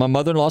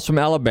mother-in-law's from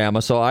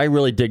Alabama, so I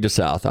really dig the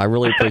South. I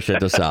really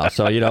appreciate the South.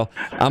 So,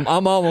 I'm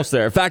almost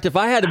there. In fact, if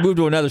I had to move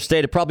to another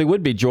state, it probably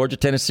would be Georgia,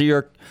 Tennessee,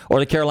 or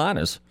the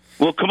Carolinas.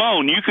 Well, come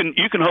on. You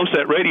can host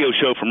that radio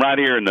show from right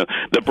here in the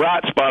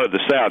bright spot of the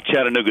South,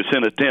 Chattanooga,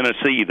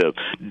 Tennessee, the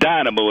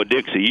Dynamo of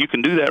Dixie. You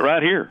can do that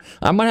right here.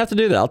 I might have to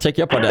do that. I'll take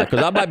you up on that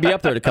because I might be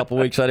up there in a couple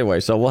of weeks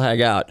anyway, so we'll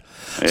hang out.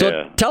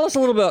 So tell us a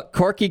little about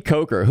Corky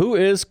Coker. Who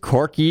is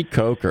Corky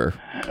Coker?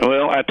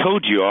 Well, I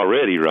told you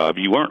already, Rob.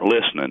 You weren't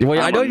listening.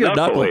 Well, I know you're a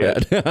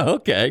knucklehead.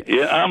 Okay.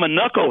 Yeah, I'm a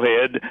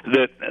knucklehead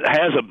that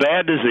has a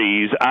bad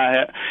disease.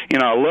 I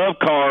love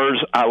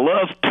cars. I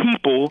love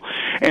people.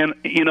 And,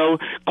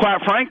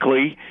 quite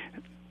frankly,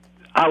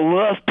 I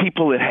love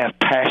people that have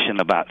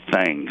passion about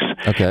things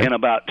and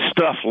about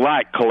stuff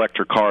like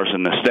collector cars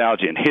and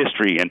nostalgia and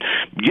history and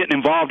getting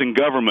involved in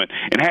government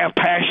and have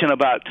passion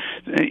about,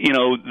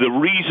 the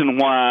reason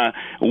why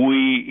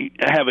we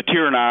have a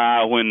tear in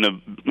our eye when the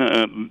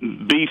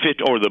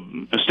B-50 or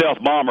the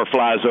stealth bomber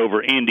flies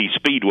over Indy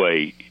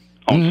Speedway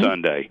on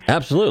Sunday.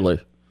 Absolutely.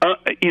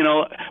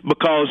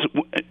 Because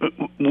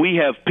we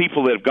have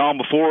people that have gone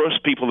before us,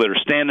 people that are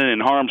standing in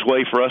harm's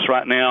way for us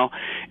right now,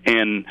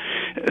 And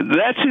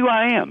that's who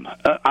I am.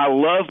 I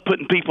love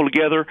putting people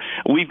together.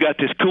 We've got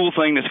this cool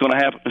thing that's going to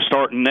happen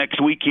starting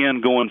next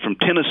weekend, going from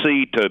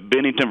Tennessee to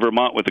Bennington,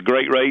 Vermont with the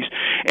Great Race.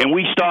 And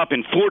we stop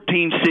in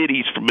 14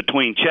 cities from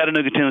between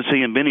Chattanooga,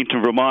 Tennessee and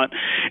Bennington, Vermont,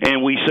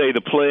 and we say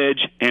the pledge,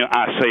 and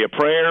I say a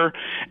prayer,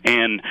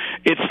 and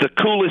it's the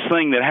coolest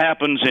thing that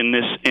happens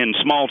in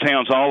small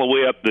towns all the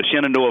way up the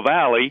Shenandoah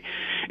Valley,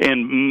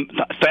 and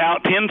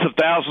tens of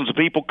thousands of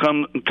people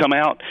come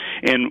out,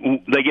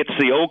 and they get to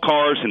see old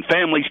cars, and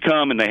families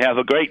come, and they have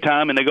a great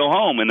time, and they go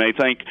home, and they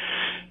think,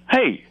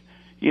 hey,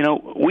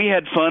 we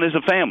had fun as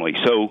a family.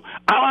 So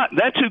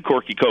that's who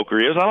Corky Coker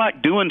is. I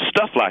like doing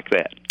stuff like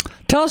that.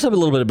 Tell us a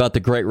little bit about the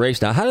Great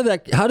Race now. How did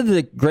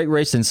the Great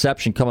Race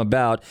inception come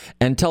about,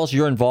 and tell us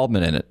your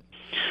involvement in it?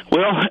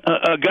 Well,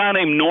 a guy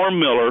named Norm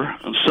Miller,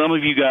 some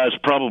of you guys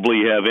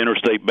probably have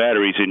Interstate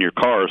Batteries in your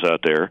cars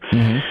out there.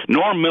 Mm-hmm.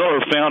 Norm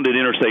Miller founded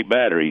Interstate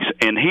Batteries,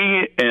 and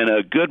he and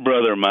a good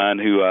brother of mine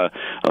who I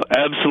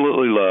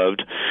absolutely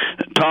loved,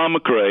 Tom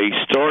McRae,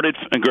 started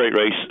a Great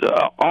Race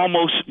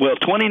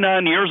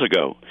 29 years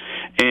ago.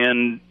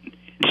 And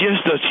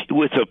just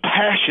with a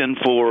passion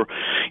for,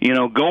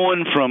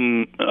 going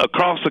from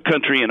across the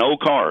country in old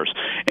cars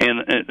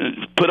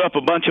and put up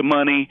a bunch of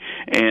money,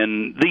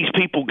 and these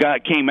people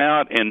came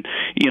out, and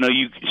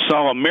you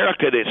saw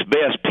America at its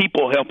best,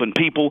 people helping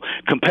people,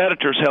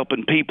 competitors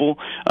helping people.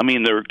 I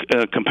mean,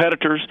 they're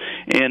competitors,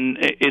 and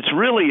it's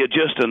really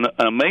just an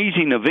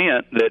amazing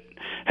event that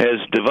has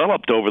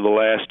developed over the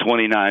last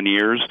 29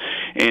 years,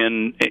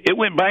 and it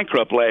went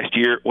bankrupt last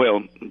year,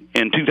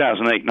 in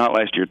 2008, not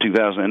last year,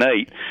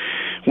 2008,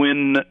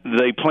 when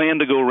they planned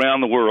to go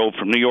around the world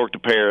from New York to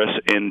Paris,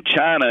 and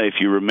China, if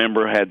you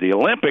remember, had the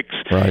Olympics,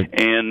 right,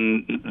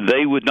 and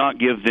they would not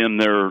give them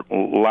their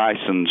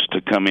license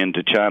to come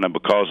into China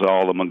because of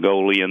all the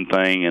Mongolian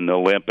thing and the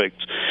Olympics.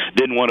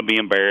 Didn't want to be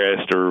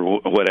embarrassed or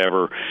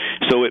whatever,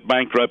 so it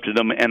bankrupted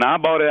them, and I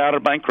bought it out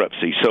of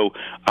bankruptcy. So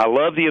I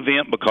love the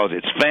event because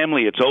it's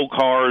family, it's old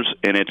cars,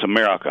 and it's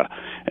America.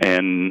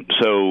 And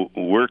so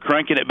we're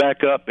cranking it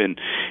back up, and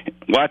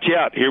watch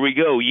out, here we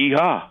go,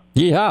 yeehaw.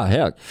 Yeah,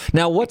 heck.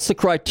 Now, what's the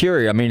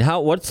criteria? I mean,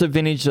 what's the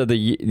vintage of the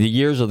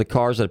years of the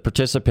cars that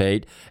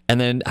participate, and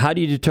then how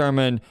do you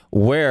determine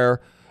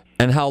where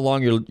and how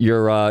long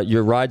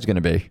your ride's going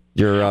to be,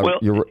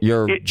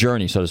 your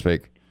journey, so to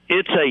speak?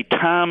 It's a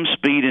time,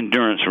 speed,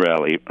 endurance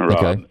rally, Rob.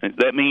 Okay.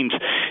 That means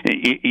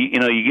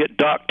you get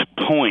docked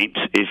points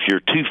if you're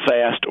too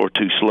fast or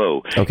too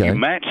slow. Okay. You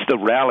match the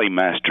rally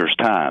master's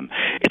time.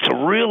 It's a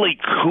really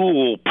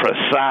cool,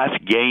 precise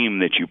game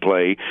that you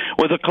play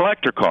with a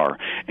collector car.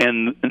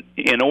 And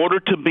in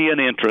order to be an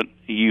entrant,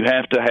 you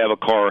have to have a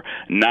car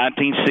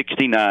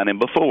 1969 and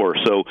before.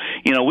 So,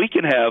 we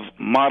can have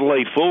Model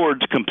A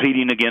Fords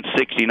competing against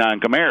 69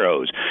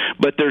 Camaros,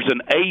 but there's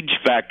an age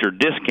factor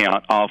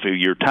discount off of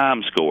your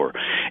time score.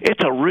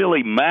 It's a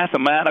really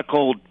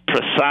mathematical,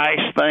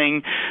 precise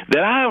thing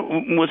that I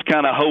was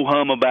kind of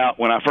ho-hum about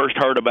when I first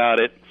heard about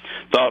it.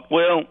 Thought,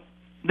 well,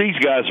 these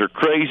guys are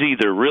crazy.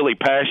 They're really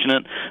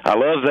passionate. I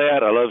love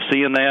that. I love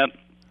seeing that.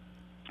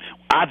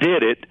 I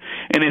did it,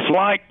 and it's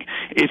like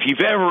if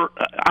you've ever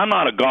 – I'm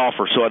not a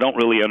golfer, so I don't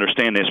really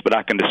understand this, but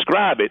I can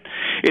describe it.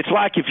 It's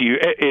like if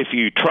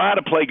you try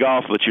to play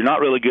golf, but you're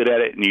not really good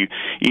at it, and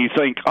you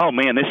think, oh,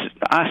 man,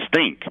 I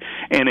stink,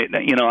 and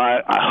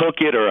I hook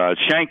it or I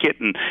shank it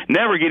and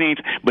never get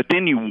anything. But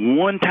then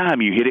one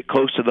time you hit it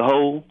close to the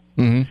hole,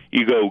 mm-hmm.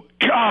 You go,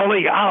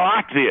 golly, I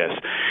like this.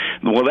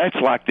 Well, that's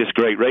like this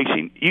great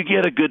racing. You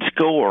get a good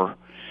score,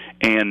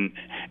 and,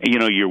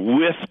 you're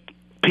with –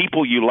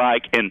 people you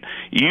like, and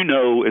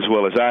as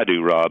well as I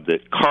do, Rob,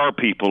 that car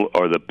people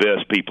are the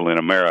best people in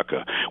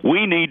America.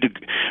 We need to,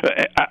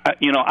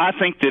 I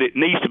think that it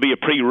needs to be a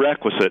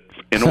prerequisite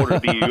in order to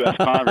be a U.S.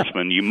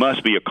 congressman. You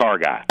must be a car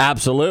guy.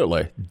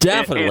 Absolutely.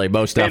 Definitely,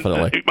 most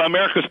definitely.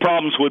 America's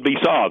problems would be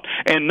solved.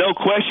 And no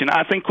question,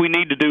 I think we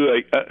need to do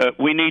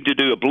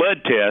a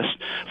blood test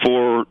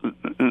for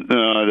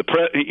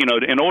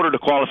in order to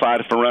qualify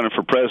for running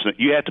for president.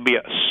 You have to be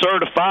a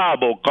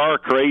certifiable car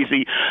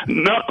crazy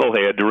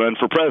knucklehead to run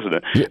for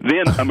president. Yeah.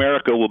 Then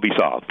America will be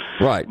solved.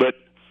 Right. But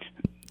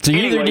so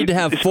you either need to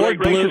have Ford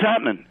Blue. Race is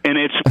happening, and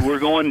we're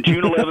going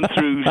June 11th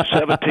through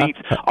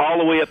 17th, all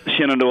the way up the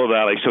Shenandoah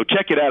Valley. So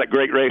check it out at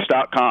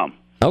greatrace.com.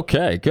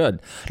 Okay,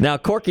 good. Now,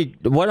 Corky,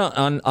 what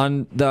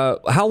on the?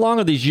 How long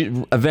are these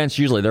events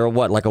usually? They're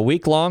what, like a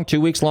week long,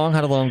 2 weeks long?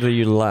 How long do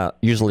you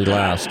usually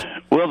last?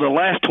 Well, the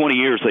last 20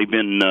 years they've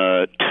been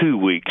 2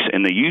 weeks,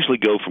 and they usually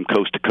go from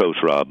coast to coast,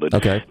 Rob. But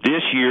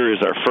This year is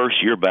our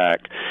first year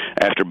back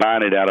after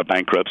buying it out of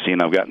bankruptcy,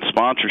 and I've gotten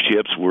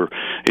sponsorships.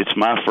 It's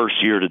my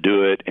first year to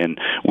do it, and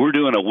we're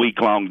doing a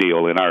week-long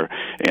deal. And our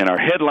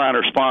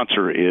headliner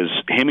sponsor is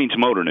Hemmings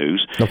Motor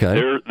News. Okay.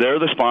 They're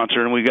the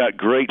sponsor, and we got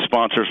great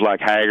sponsors like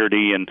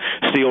Haggerty and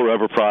Steel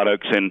Rubber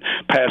Products and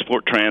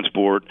Passport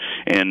Transport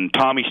and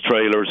Tommy's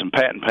Trailers and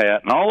Pat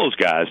and all those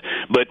guys.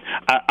 But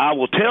I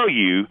will tell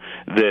you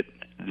that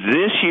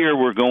this year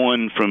we're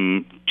going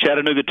from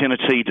Chattanooga,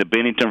 Tennessee to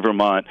Bennington,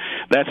 Vermont.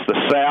 That's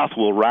the South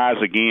will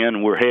rise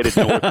again. We're headed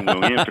north and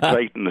we'll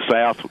infiltrate in the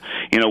South.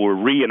 We're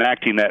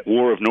reenacting that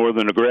war of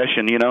northern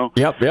aggression,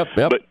 Yep.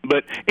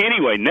 But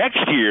anyway, next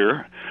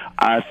year,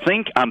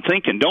 I'm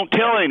thinking, don't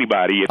tell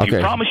anybody. If you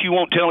promise you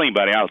won't tell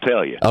anybody, I'll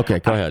tell you. Okay,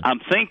 go ahead. I'm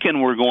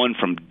thinking we're going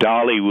from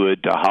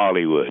Dollywood to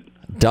Hollywood.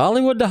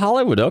 Dollywood to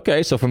Hollywood.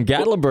 Okay, so from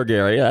Gatlinburg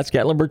area. That's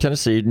Gatlinburg,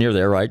 Tennessee, near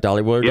there, right?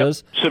 Dollywood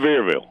is?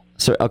 Sevierville.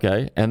 So,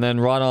 okay, and then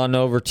right on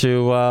over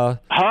to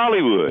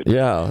Hollywood.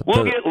 Yeah.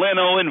 We'll get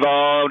Leno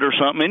involved or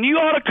something, and you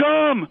ought to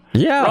come.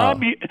 Yeah.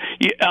 Rob,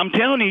 I'm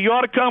telling you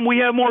ought to come. We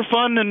have more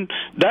fun than,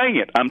 dang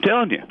it, I'm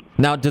telling you.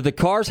 Now, do the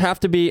cars have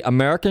to be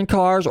American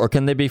cars, or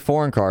can they be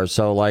foreign cars?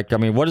 So,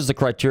 what is the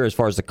criteria as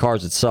far as the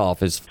cars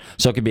itself?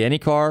 So it could be any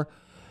car?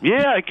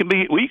 Yeah, it can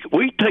be.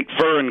 We take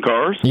foreign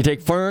cars. You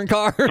take foreign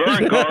cars?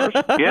 Foreign cars,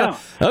 yeah.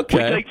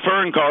 Okay. We take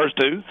foreign cars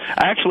too.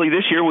 Actually,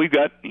 this year we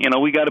got a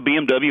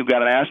BMW, we've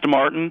got an Aston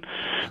Martin.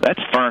 That's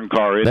a foreign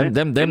car, isn't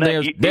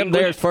it?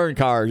 There's foreign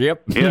cars.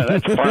 Yep. Yeah,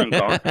 that's a foreign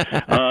car.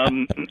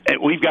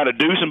 We've got a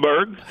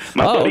Duesenberg.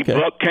 My buddy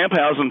Buck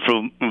Camphausen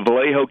from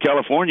Vallejo,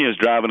 California, is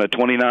driving a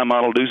 '29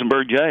 model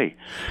Duesenberg J.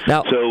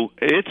 Now, so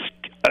it's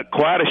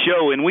quite a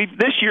show, and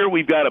this year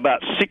we've got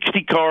about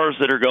 60 cars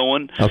that are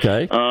going.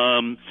 Okay.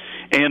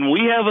 And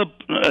we have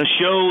a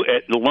show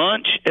at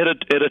lunch at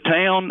a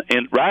town,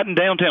 and right in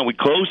downtown. We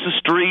close the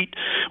street.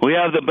 We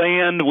have the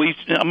band.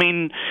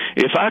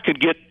 If I could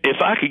get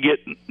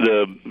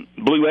the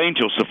Blue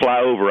Angels to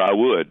fly over, I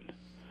would.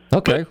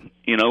 Okay.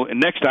 But, and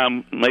next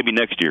time, maybe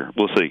next year,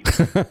 we'll see.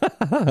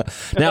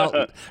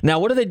 Now,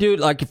 what do they do?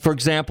 Like, for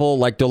example,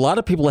 do a lot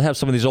of people that have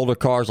some of these older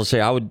cars? Let's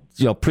say I would,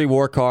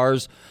 pre-war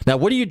cars. Now,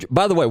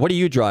 by the way, what are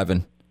you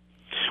driving?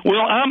 Well,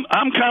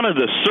 I'm kind of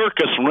the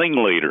circus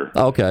ringleader.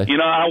 Okay.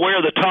 I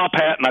wear the top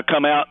hat and I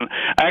come out, and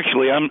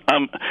actually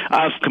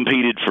I've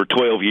competed for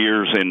 12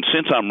 years, and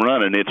since I'm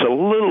running, it's a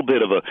little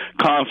bit of a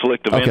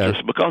conflict of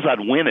interest because I'd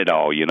win it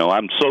all.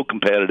 I'm so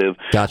competitive.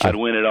 Gotcha. I'd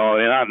win it all,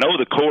 and I know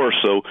the course,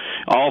 so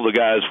all the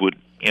guys would.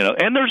 And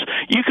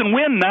you can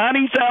win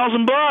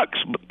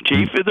 $90,000,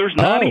 Chief. There's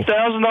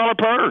 $90,000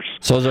 purse.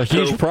 So there's a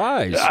huge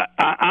prize.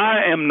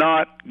 I am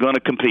not going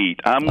to compete.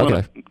 I'm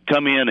going to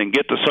come in and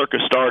get the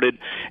circus started.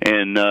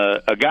 And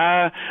a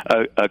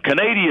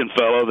Canadian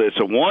fellow that's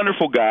a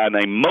wonderful guy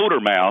named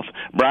Motormouth,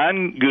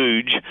 Brian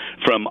Googe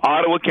from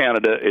Ottawa,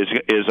 Canada,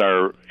 is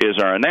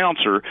our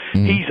announcer.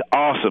 Mm-hmm. He's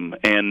awesome,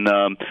 and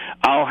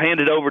I'll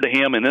hand it over to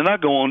him, and then I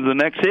go on to the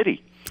next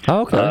city.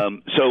 Oh,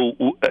 okay.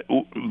 So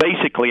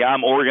basically,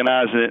 I'm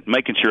organizing it,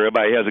 making sure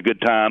everybody has a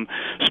good time.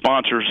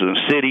 Sponsors and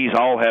cities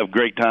all have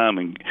great time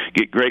and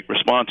get great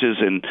responses,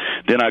 and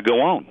then I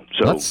go on.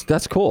 So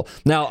that's cool.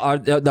 Now,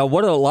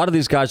 what a lot of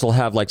these guys will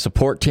have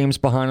support teams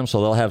behind them,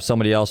 so they'll have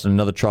somebody else in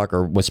another truck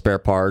or with spare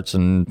parts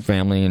and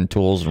family and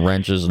tools and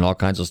wrenches and all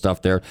kinds of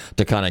stuff there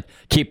to kind of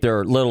keep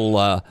their little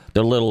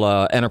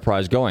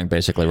enterprise going,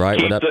 basically, right?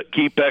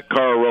 Keep that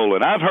car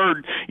rolling. I've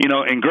heard,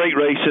 in great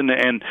racing,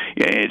 and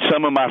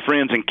some of my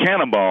friends in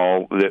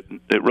Cannonball that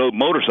rode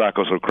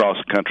motorcycles across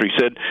the country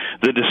said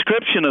the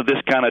description of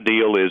this kind of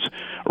deal is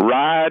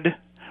ride,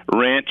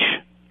 wrench,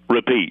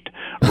 repeat.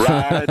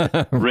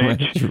 Ride,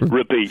 wrench,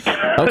 repeat.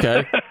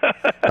 Okay.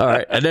 All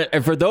right.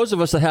 And for those of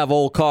us that have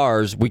old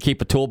cars, we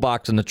keep a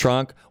toolbox in the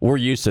trunk. We're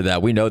used to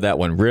that. We know that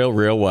one real,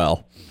 real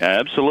well.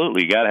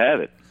 Absolutely. You got to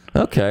have it.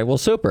 Okay, well,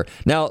 super.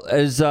 Now,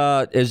 is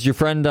your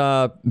friend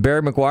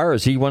Barry McGuire,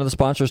 is he one of the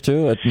sponsors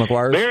too at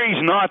McGuire's?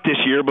 Barry's not this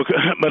year,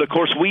 but of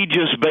course we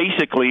just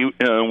basically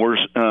were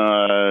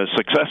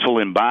successful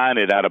in buying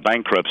it out of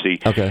bankruptcy.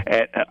 Okay.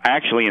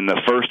 Actually in the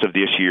first of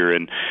this year,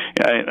 and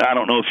I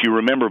don't know if you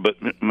remember, but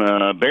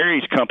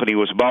Barry's company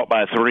was bought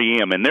by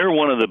 3M, and they're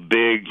one of the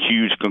big,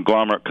 huge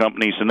conglomerate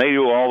companies, and they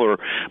do all their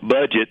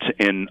budgets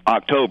in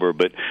October.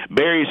 But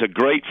Barry's a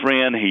great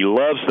friend. He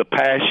loves the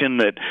passion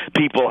that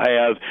people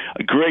have.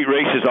 Great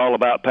race is all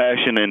about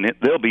passion, and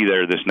they'll be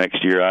there this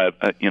next year.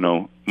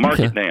 Mark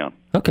it down.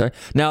 Okay.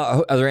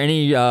 Now, are there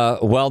any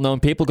well-known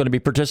people going to be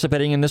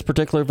participating in this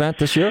particular event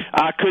this year?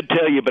 I could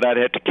tell you, but I'd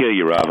have to kill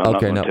you, Rob. I'm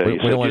not going to tell you.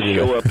 We don't want to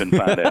show up and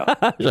find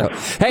out.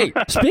 Hey,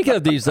 speaking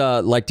of these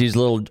these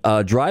little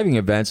driving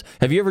events,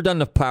 have you ever done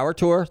the Power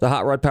Tour, the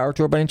Hot Rod Power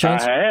Tour, by any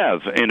chance? I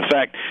have. In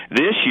fact,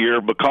 this year,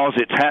 because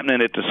it's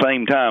happening at the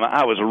same time,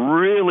 I was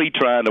really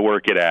trying to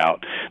work it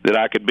out that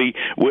I could be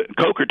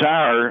Coker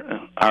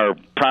Tire, our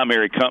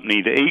primary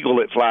company, the eagle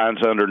that flies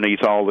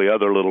underneath all the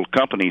other little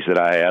companies that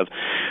I have,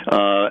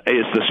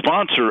 is the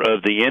sponsor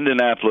of the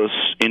Indianapolis,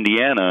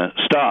 Indiana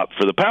stop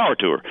for the Power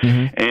Tour.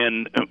 Mm-hmm.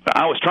 And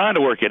I was trying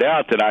to work it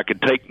out that I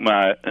could take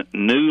my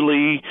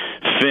newly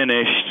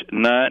finished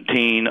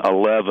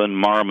 1911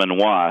 Marmon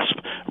Wasp,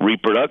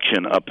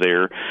 reproduction up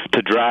there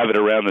to drive it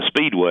around the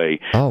speedway.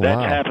 Oh,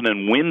 That's wow.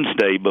 happening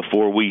Wednesday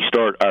before we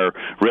start our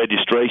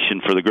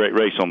registration for the great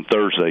race on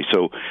Thursday.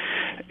 So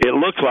it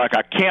looks like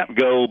I can't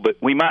go, but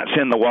we might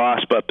send the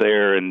Wasp up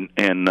there and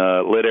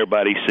let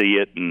everybody see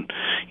it. And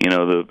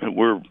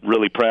we're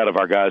really proud of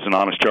our guys in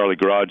Honest Charlie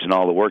Garage and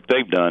all the work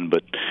they've done,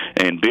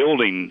 and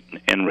building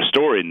and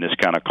restoring this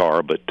kind of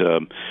car. But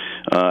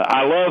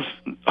I love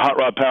Hot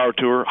Rod Power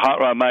Tour. Hot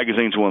Rod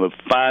Magazine is one of the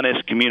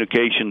finest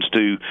communications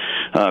to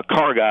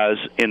car guys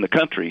in the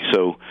country.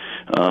 So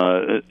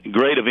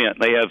great event.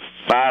 They have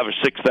 5,000 or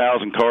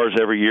 6,000 cars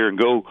every year and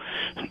go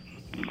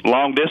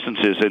long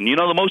distances. And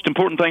the most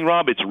important thing,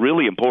 Rob, it's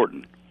really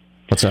important.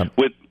 What's up?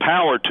 With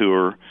Power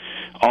Tour,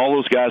 all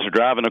those guys are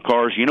driving the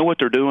cars. You know what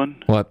they're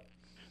doing? What?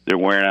 They're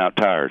wearing out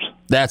tires.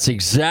 That's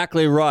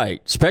exactly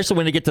right, especially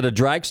when you get to the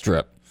drag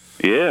strip.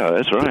 Yeah,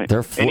 that's right.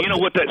 And you know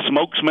what that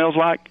smoke smells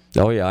like?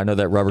 Oh, yeah, I know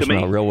that rubber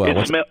smell real well.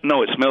 It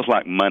smells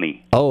like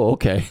money. Oh,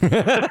 okay.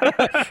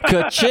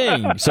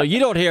 Ka-ching. So you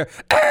don't hear,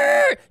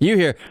 you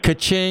hear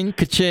ka-ching,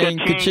 ka-ching,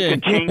 ka-ching.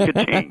 Ka-ching,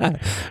 ka-ching.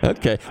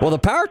 Okay. Well, the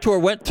Power Tour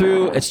went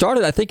through, it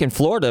started, I think, in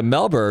Florida,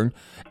 Melbourne,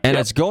 and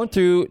it's going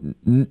through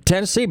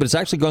Tennessee, but it's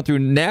actually going through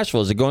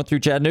Nashville. Is it going through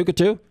Chattanooga,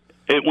 too?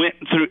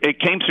 It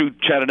came through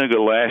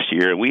Chattanooga last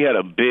year, and we had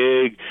a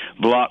big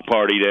block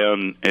party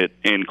down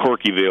in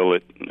Corkyville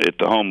at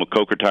the home of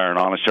Coker Tire and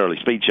Honest Charlie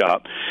Speed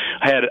Shop.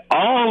 Had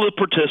all the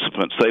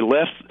participants. They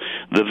left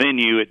the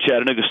venue at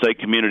Chattanooga State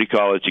Community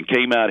College and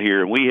came out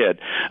here, and we had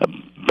a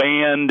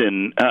band,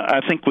 and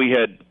I think we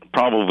had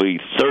probably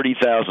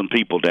 30,000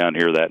 people down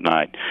here that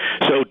night.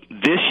 So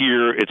this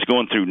year it's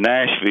going through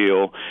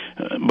Nashville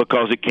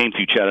because it came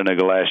through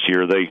Chattanooga last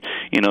year. They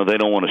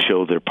don't want to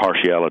show their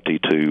partiality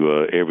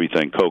to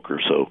everything Coker.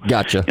 So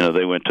gotcha.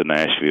 They went to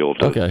Nashville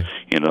to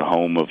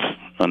home of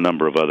a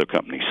number of other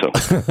companies. So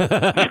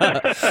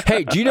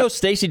hey, do you know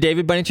Stacy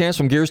David by any chance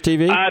from Gears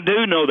TV? I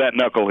do know that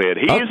knucklehead.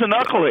 He is a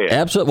knucklehead.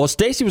 Absolutely. Well,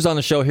 Stacy was on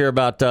the show here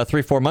about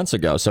 3-4 months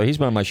ago, so he's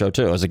been on my show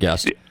too as a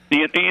guest.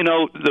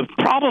 The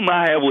problem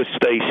I have with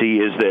Stacy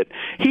is that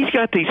he's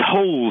got these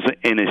holes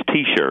in his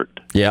T-shirt.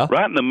 Yeah.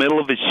 Right in the middle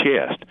of his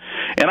chest.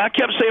 And I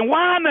kept saying,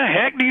 why in the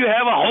heck do you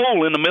have a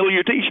hole in the middle of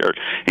your T-shirt?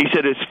 He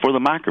said, it's for the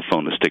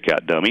microphone to stick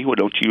out, dummy. Well,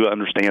 don't you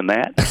understand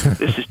that?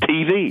 This is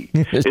TV.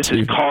 This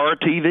is car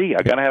TV.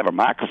 I got to have a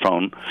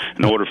microphone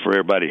in order for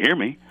everybody to hear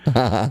me.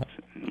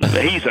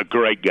 He's a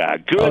great guy.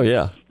 Good. Oh,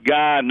 yeah.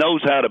 Guy,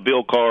 knows how to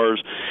build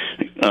cars,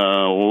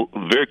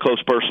 very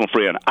close personal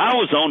friend. I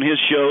was on his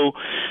show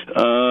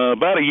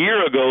about a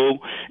year ago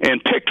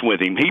and picked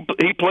with him. He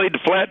played the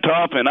flat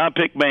top, and I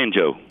picked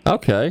banjo.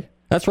 Okay.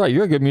 That's right.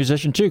 You're a good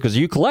musician, too, because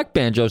you collect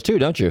banjos, too,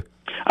 don't you?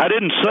 I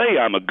didn't say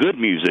I'm a good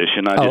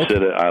musician. I just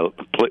said I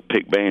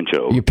pick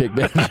banjo. You pick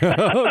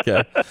banjo.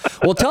 Okay.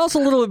 Well, tell us a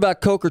little bit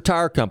about Coker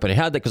Tire Company.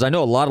 How because I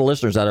know a lot of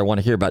listeners out there want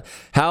to hear about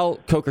how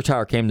Coker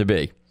Tire came to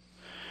be.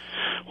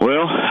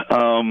 Well,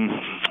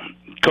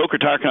 Coker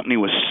Tire Company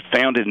was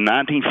founded in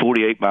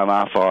 1948 by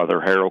my father,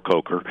 Harold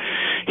Coker.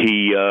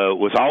 He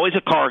was always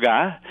a car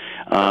guy.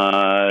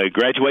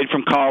 Graduated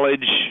from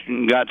college,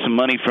 got some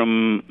money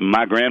from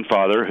my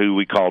grandfather, who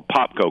we called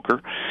Pop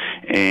Coker,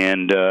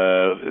 and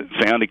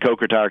founded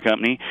Coker Tire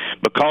Company.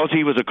 Because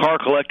he was a car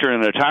collector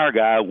and a tire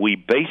guy, we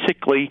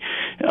basically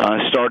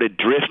started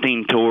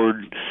drifting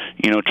toward,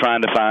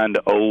 trying to find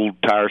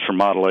old tires for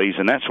Model A's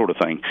and that sort of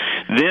thing.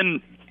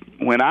 Then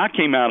when I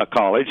came out of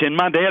college, and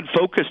my dad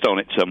focused on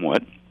it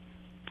somewhat,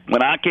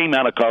 when I came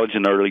out of college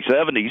in the early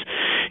 70s,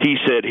 he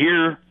said,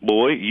 here,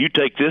 boy, you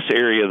take this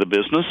area of the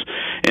business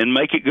and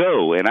make it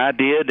go. And I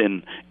did,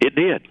 and it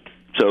did.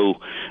 So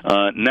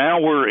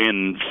now we're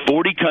in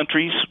 40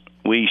 countries.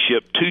 We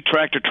ship 2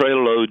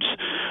 tractor-trailer loads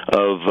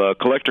of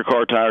collector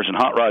car tires and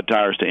hot rod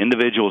tires to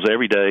individuals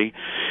every day.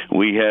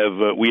 We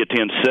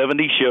attend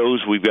 70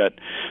 shows. We've got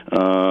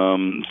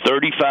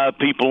 35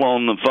 people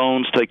on the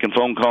phones taking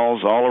phone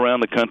calls all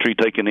around the country,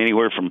 taking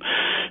anywhere from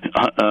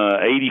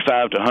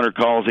 85 to 100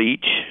 calls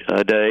each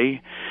a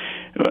day.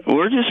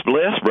 We're just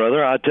blessed,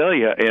 brother, I tell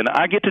you. And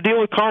I get to deal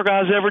with car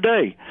guys every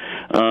day.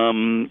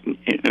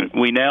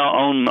 We now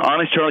own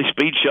Honest Charlie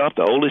Speed Shop,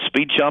 the oldest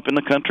speed shop in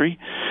the country.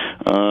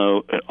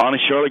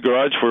 Honest Charlie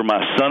Garage, where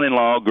my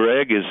son-in-law,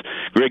 Greg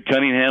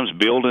Cunningham's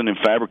building and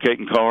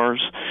fabricating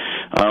cars.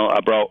 I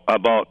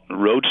bought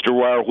Roadster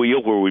wire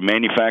wheel, where we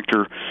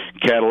manufacture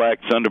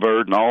Cadillac,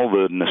 Thunderbird, and all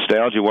the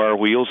nostalgia wire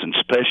wheels, and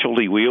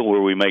Specialty wheel,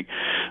 where we make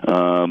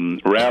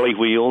rally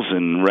wheels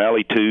and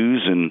rally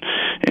 2s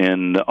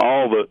and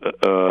all the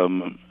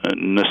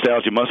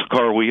nostalgia muscle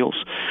car wheels.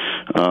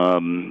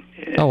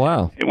 Oh,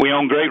 wow. We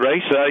own Great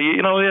Race.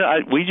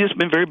 We've just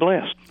been very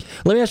blessed.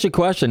 Let me ask you a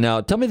question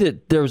now. Tell me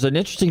that there was an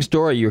interesting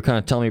story you were kind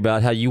of telling me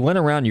about, how you went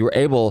around, you were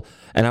able,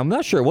 and I'm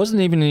not sure, it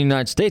wasn't even in the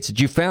United States, that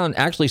you found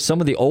actually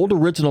some of the old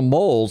original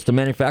molds to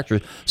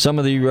manufacture some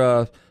of the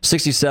 60s,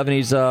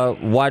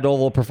 70s wide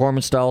oval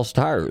performance style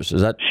tires.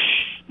 Is that...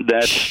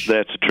 That's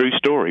a true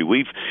story.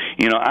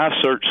 I've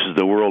searched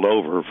the world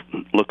over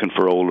looking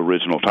for old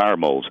original tire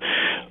molds.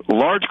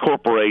 Large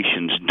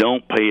corporations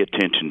don't pay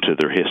attention to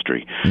their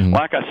history. Mm-hmm.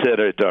 Like I said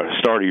at the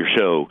start of your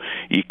show,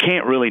 you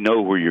can't really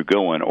know where you're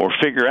going or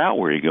figure out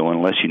where you're going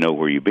unless you know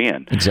where you've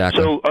been.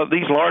 Exactly. So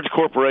these large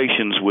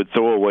corporations would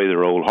throw away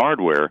their old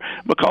hardware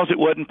because it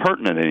wasn't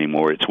pertinent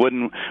anymore. It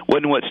wasn't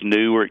what's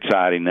new or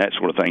exciting, that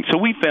sort of thing. So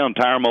we found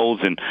tire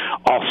molds in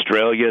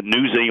Australia,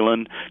 New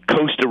Zealand,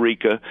 Costa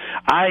Rica.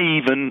 I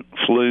even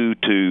flew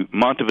to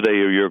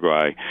Montevideo,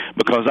 Uruguay,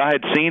 because I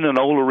had seen an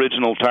old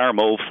original tire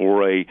mold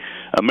for a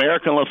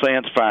American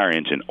Lafayette fire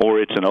engine, or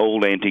it's an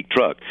old antique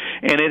truck,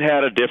 and it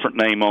had a different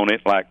name on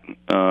it, like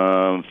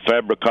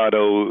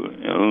Fabricado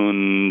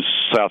in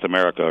South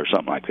America or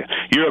something like that.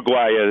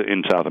 Uruguay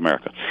in South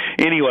America.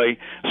 Anyway,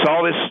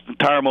 saw this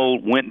tire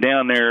mold, went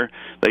down there.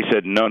 They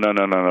said, no,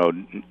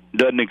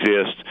 doesn't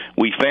exist.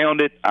 We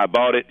found it, I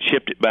bought it,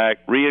 shipped it back,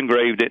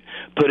 re-engraved it,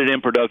 put it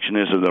in production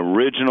as an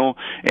original,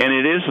 and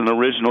it is an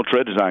original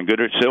tread design,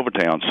 Goodrich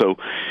Silvertown. So,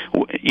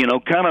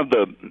 kind of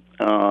the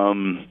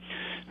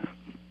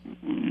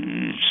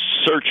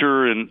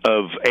searcher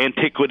of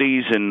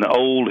antiquities and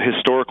old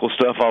historical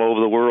stuff all over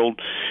the world,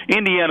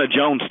 Indiana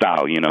Jones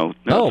style,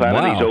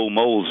 finding these old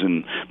molds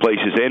in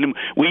places. And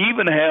we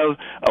even have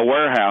a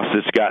warehouse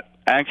that's got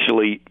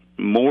actually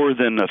more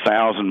than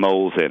 1,000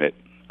 molds in it.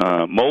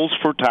 Molds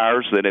for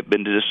tires that have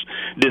been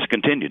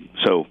discontinued.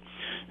 So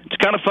it's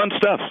kind of fun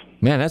stuff.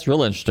 Man, that's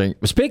real interesting.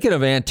 Speaking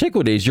of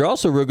antiquities, you're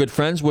also real good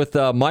friends with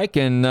Mike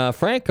and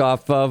Frank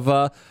off of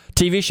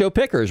TV show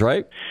Pickers,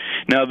 right?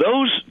 Now,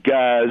 those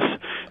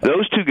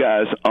two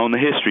guys on the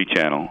History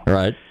Channel,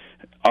 right,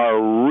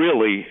 are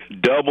really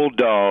double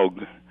dog,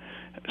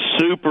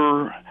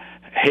 super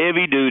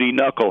heavy-duty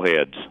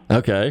knuckleheads.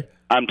 Okay.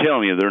 I'm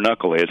telling you, they're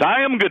knuckleheads.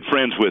 I am good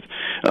friends with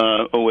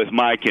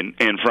Mike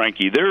and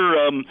Frankie.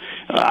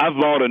 I've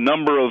bought a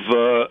number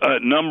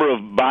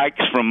of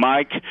bikes from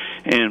Mike,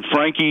 and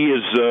Frankie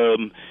is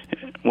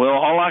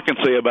all I can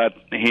say about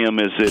him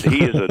is that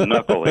he is a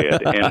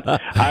knucklehead, and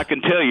I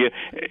can tell you,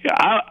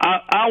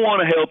 I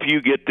want to help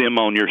you get them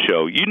on your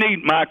show. You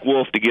need Mike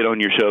Wolf to get on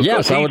your show.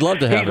 Yes, I would love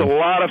to have him. He's a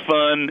lot of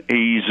fun.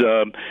 He's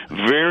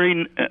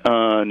very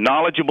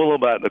knowledgeable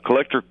about the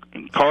collector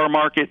car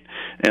market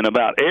and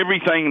about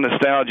everything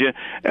nostalgia.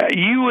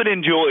 You would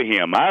enjoy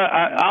him.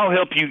 I'll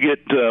help you get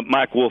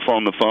Mike Wolf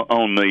on the phone,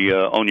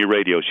 on your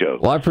radio show.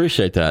 Well, I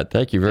appreciate that.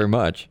 Thank you very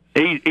much.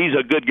 He's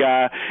a good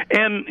guy,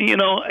 and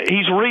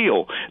he's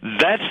real.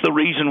 That's the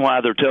reason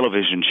why their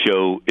television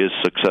show is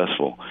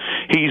successful.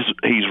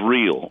 He's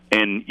real,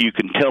 and you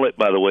can tell it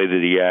by the way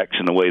that he acts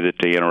and the way that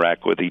they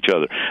interact with each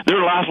other.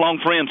 They're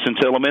lifelong friends since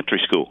elementary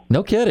school.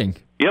 No kidding.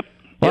 Yep.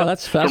 Wow,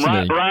 that's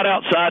fascinating. Right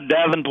outside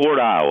Davenport,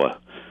 Iowa.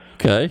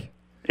 Okay.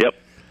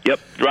 Yep.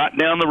 Right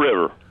down the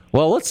river.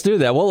 Well, let's do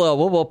that.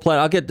 We'll plan.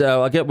 I'll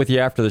get with you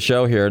after the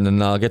show here, and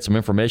then I'll get some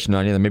information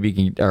on you, and maybe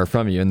you can, or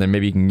from you, and then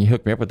maybe you can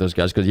hook me up with those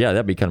guys, because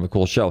that'd be kind of a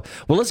cool show.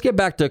 Well, let's get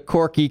back to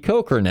Corky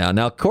Coker now.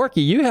 Now,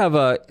 Corky, you have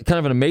a kind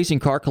of an amazing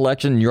car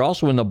collection, and you're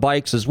also into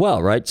bikes as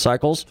well, right?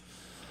 Cycles.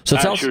 So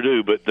I sure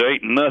do, but there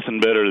ain't nothing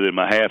better than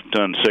my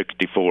half-ton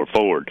 64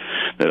 Ford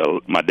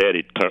that my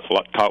daddy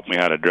taught me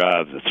how to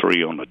drive the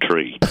 3 on the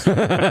tree.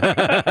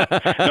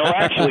 No,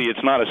 actually,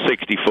 it's not a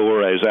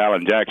 64, as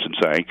Alan Jackson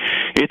sang.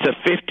 It's a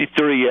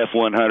 53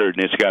 F100,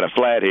 and it's got a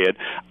flathead.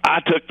 I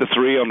took the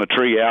 3 on the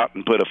tree out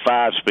and put a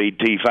 5-speed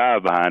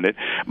T5 behind it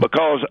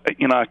because,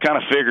 I kind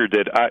of figured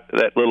that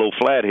that little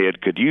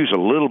flathead could use a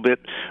little bit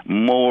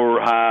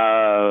more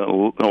high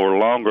or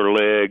longer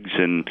legs,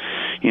 and,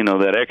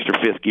 that extra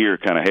fifth gear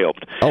kind of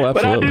helped. Oh, absolutely.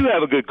 But I do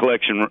have a good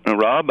collection,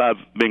 Rob. I've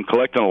been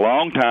collecting a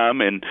long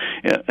time, and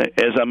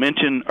as I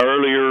mentioned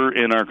earlier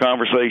in our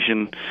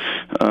conversation,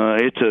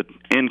 it's an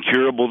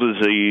incurable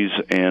disease,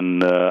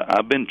 and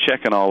I've been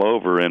checking all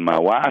over, and my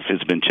wife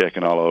has been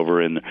checking all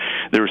over, and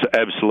there's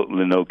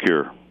absolutely no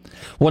cure.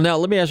 Well, now,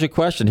 let me ask you a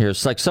question here.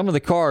 It's like some of the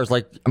cars,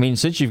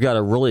 since you've got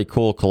a really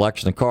cool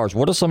collection of cars,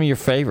 what are some of your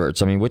favorites?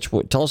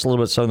 Tell us a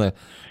little bit some of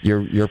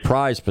your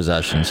prized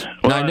possessions.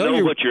 Well, I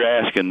know what you're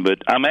asking, but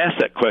I'm asked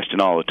that question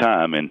all the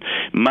time, and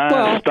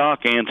my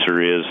stock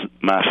answer is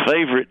my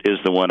favorite is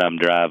the one I'm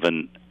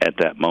driving at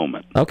that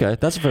moment. Okay,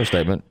 that's a fair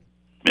statement.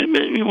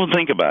 Well,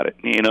 think about it.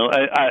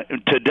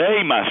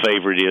 Today, my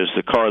favorite is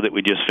the car that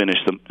we just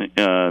finished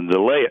the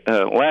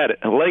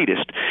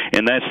latest,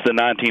 and that's the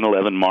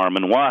 1911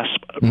 Marmon Wasp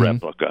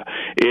replica.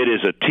 It is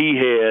a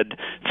T-head,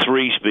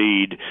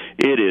 3-speed.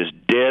 It is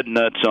dead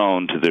nuts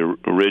on to the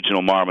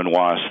original Marmon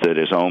Wasp that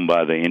is owned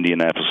by the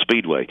Indianapolis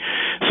Speedway.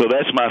 So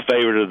that's my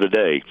favorite of the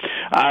day.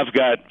 I've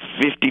got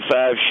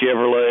 55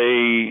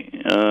 Chevrolet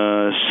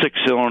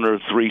 6-cylinder,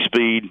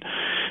 3-speed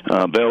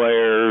Bel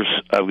Airs.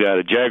 I've got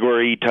a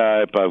Jaguar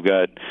E-Type. I've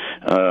got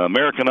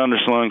American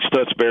Underslung,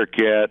 Stutz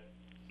Bearcat,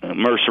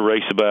 Mercer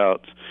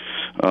Raceabouts,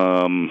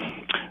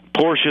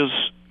 Porsches,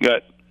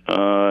 got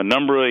a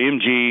number of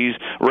MGs,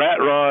 Rat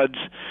Rods.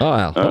 Oh,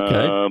 wow.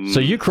 Okay. So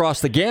you cross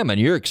the gamut.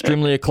 You're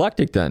extremely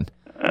eclectic then.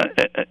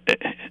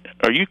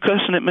 Are Are you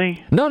cussing at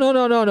me? No.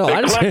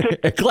 Eclectic?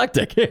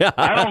 Eclectic. Yeah.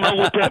 I don't know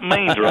what that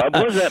means, Rob.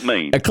 What does that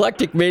mean?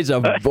 Eclectic means a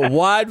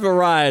wide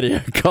variety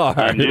of cars.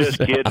 I'm just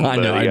kidding. I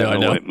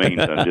know what it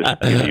means. I'm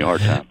just giving you a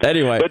hard time.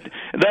 Anyway. But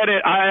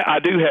I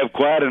do have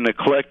quite an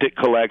eclectic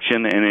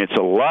collection, and it's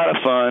a lot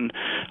of fun.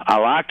 I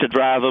like to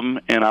drive them,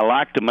 and I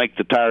like to make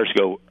the tires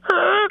go.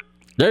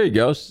 There you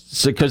go.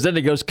 Because then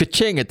it goes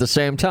ka-ching at the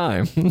same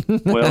time.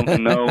 Well,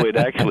 no, it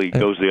actually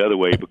goes the other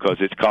way because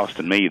it's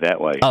costing me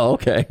that way. Oh,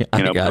 okay.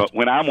 But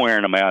when I'm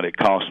wearing them out, it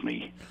costs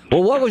me.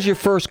 Well, what was your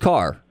first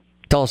car?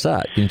 Tell us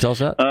that. Can you tell us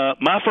that?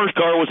 My first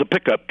car was a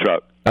pickup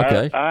truck.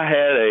 Okay. I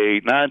had a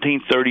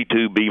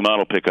 1932 B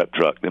model pickup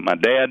truck that my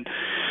dad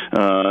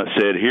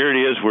said, "Here it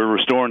is. We're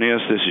restoring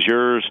this. This is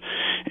yours."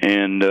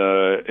 And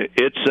and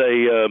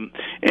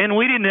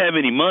we didn't have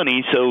any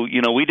money, so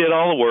we did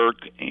all the work.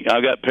 I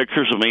got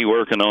pictures of me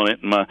working on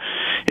it. And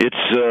it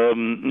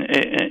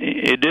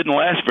didn't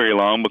last very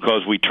long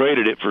because we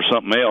traded it for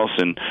something else.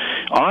 And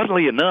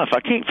oddly enough,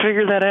 I can't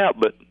figure that out,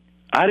 but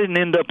I didn't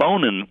end up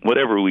owning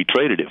whatever we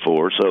traded it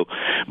for.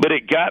 But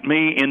it got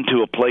me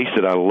into a place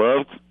that I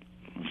love.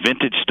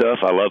 Vintage stuff.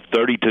 I love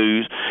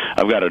 32s.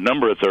 I've got a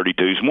number of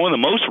 32s. One of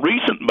the most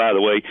recent, by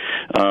the way,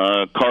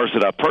 cars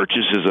that I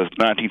purchased is a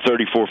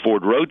 1934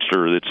 Ford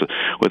Roadster that's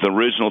with an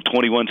original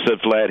 21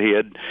 stud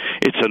flathead.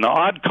 It's an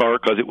odd car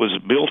because it was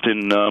built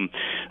in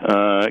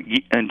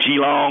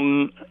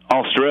Geelong,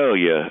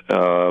 Australia,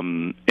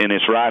 and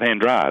it's right-hand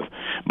drive.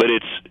 But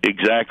it's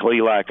exactly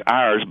like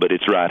ours, but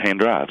it's right-hand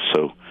drive.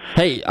 So.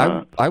 Hey,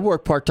 I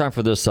work part-time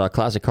for this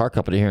classic car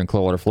company here in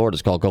Clearwater, Florida.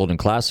 It's called Golden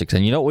Classics.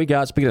 And you know what we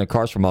got? Speaking of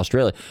cars from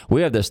Australia,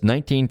 we have this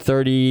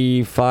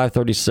 1935,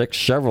 36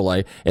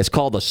 Chevrolet. It's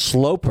called the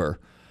Sloper.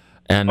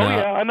 And,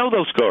 yeah, I know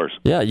those cars.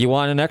 Yeah, you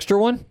want an extra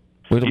one?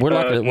 We're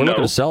looking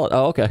to sell it.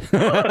 Oh, okay.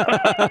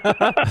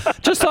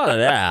 Just thought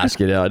I'd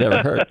ask. It never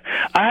hurt.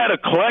 I had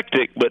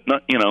eclectic, but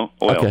not,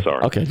 okay.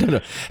 Sorry. Okay. No.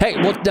 Hey,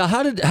 well, now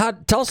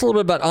tell us a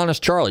little bit about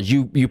Honest Charlie's.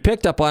 You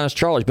picked up Honest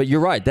Charlie's, but you're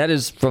right. That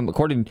is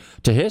according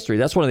to history,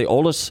 that's one of the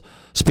oldest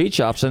speed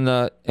shops in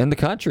the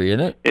country,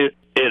 isn't it?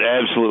 It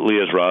absolutely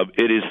is, Rob.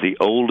 It is the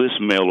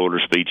oldest mail order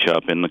speed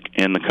shop in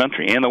the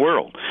country and the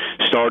world.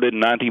 Started in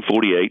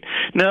 1948.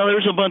 Now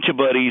there's a bunch of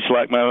buddies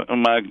like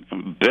my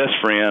best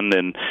friend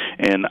and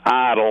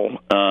idol,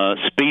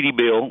 Speedy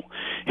Bill.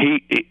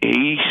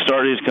 He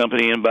started his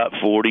company in about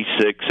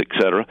 46,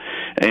 etc.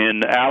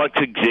 And Alex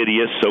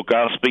Exidius,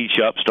 SoCal Speed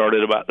Shop,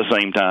 started about the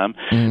same time.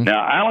 Mm-hmm.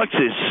 Now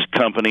Alex's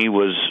company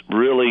was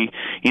really,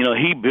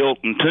 he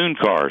built and tuned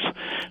cars.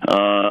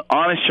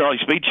 Honest Charlie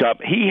Speed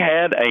Shop, he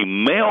had a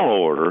mail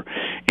order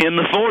in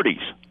the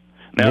 40s.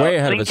 Now, way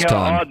ahead of its time. Think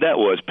how odd that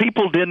was.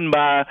 People didn't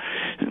buy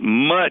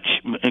much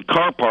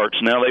car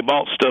parts. Now, they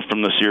bought stuff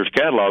from the Sears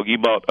catalog. You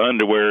bought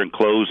underwear and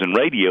clothes and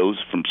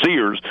radios from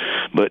Sears,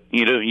 but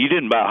you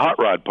didn't buy hot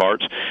rod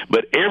parts.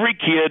 But every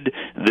kid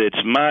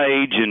that's my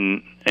age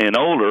and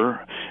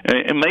older,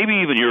 and maybe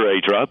even your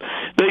age, Rob,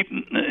 they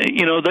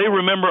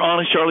remember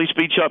Honest Charlie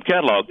Speed Shop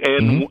catalog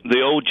and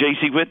the old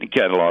J.C. Whitney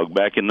catalog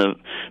back in the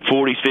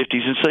 40s,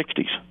 50s, and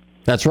 60s.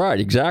 That's right,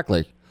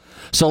 exactly.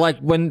 So, like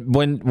when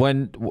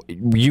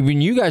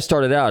you guys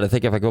started out, I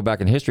think if I go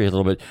back in history a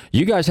little bit,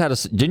 you guys had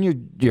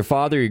didn't your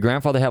father, your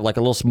grandfather have like a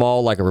little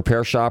small, like a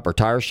repair shop or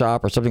tire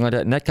shop or something like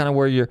that? And that kind of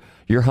where your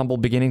humble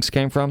beginnings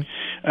came from?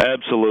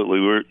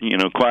 Absolutely, we're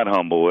quite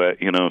humble.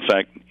 In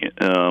fact,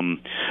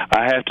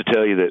 I have to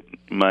tell you that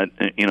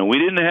we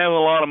didn't have a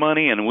lot of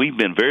money, and we've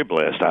been very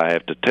blessed. I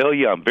have to tell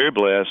you, I'm very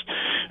blessed.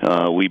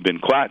 We've been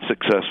quite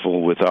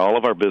successful with all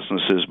of our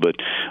businesses, but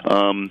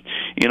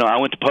I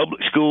went to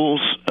public schools.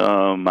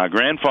 My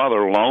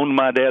grandfather loaned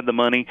my dad the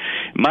money.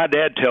 My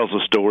dad tells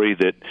a story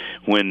that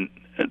when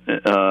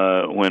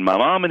my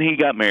mom and he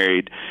got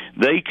married,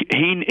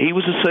 he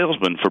was a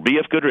salesman for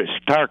B.F. Goodrich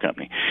Tire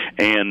Company,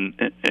 and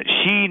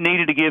she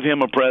needed to give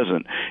him a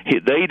present.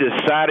 They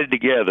decided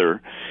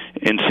together,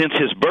 and since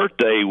his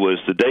birthday was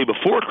the day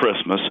before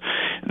Christmas,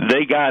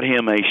 they got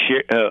him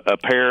a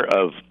pair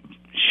of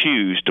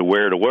shoes to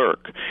wear to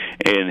work,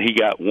 and he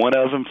got one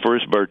of them for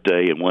his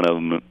birthday and one of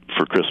them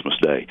for Christmas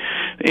Day.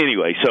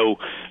 Anyway, so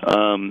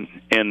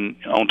and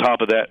on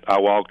top of that, I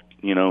walked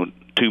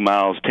 10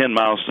 miles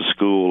to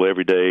school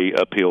every day,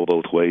 uphill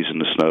both ways in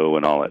the snow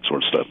and all that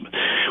sort of stuff.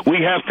 We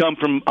have come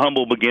from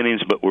humble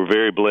beginnings, but we're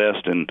very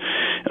blessed. And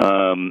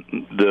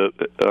the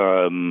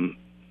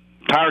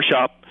tire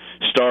shop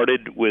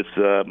started with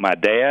my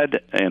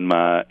dad and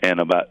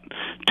about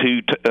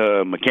two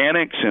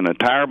mechanics and a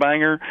tire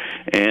banger,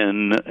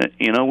 and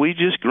we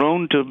just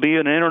grown to be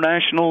an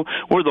international.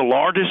 We're the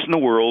largest in the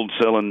world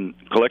selling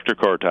collector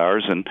car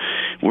tires, and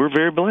we're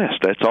very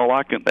blessed. That's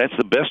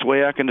the best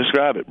way I can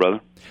describe it, brother.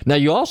 Now,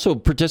 you also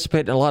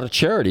participate in a lot of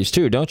charities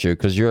too, don't you?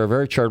 Because you're a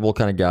very charitable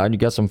kind of guy, and you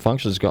got some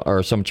functions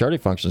or some charity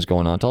functions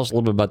going on. Tell us a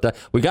little bit about that.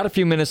 We got a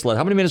few minutes left.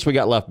 How many minutes we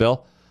got left,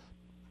 Bill?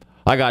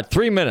 I got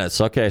 3 minutes.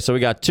 Okay, so we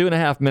got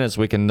 2.5 minutes.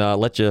 We can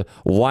let you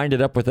wind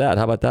it up with that.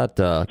 How about that,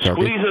 Corky?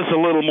 Squeeze us a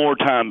little more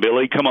time,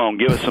 Billy. Come on,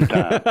 give us some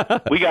time.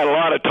 We got a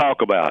lot to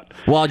talk about.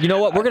 Well, you know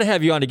what? We're going to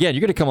have you on again.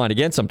 You're going to come on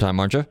again sometime,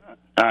 aren't you?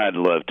 I'd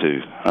love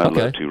to. I'd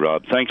love to,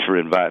 Rob. Thanks for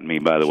inviting me,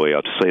 by the way.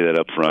 I'll say that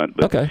up front.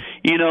 But,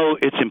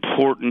 it's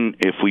important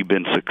if we've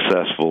been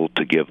successful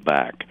to give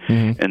back.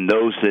 Mm-hmm. And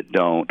those that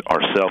don't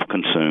are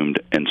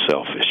self-consumed and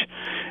selfish.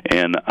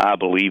 And I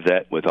believe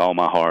that with all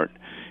my heart.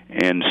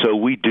 And so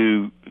we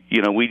do.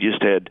 We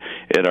just had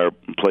at our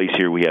place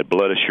here, we had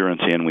blood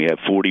assurance in. We had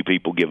 40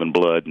 people giving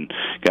blood and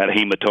got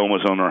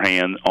hematomas on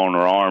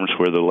their arms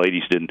where the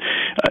ladies didn't.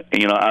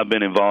 I've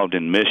been involved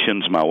in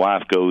missions. My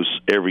wife goes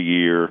every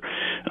year.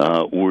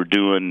 We're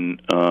doing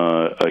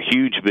a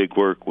huge big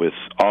work with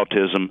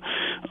autism.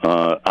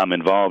 I'm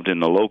involved in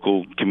the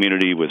local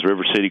community with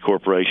River City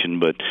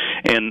Corporation,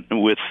 and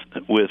with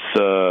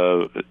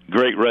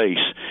Great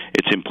Race,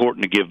 it's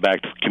important to give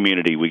back to the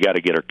community. We got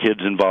to get our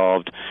kids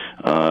involved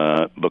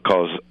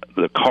because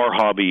the car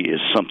hobby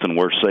is something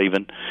worth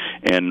saving,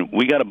 and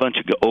we got a bunch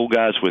of old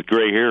guys with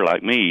gray hair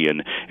like me,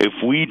 and if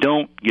we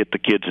don't get the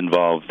kids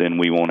involved, then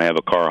we won't have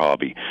a car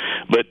hobby.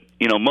 But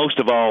most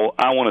of all,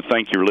 I want to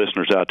thank your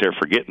listeners out there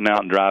for getting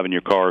out and driving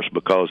your cars,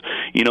 because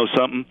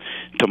something,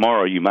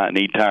 tomorrow you might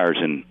need tires,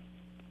 and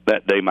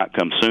that day might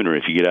come sooner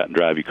if you get out and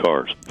drive your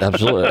cars.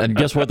 Absolutely. And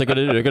guess what they're going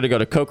to do? They're going to go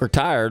to Coker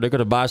Tire. They're going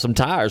to buy some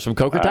tires from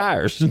Coker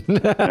Tires.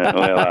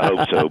 Well, I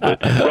hope so.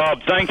 But Rob,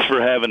 thanks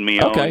for having me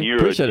on.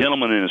 You're a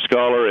gentleman and a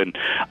scholar, and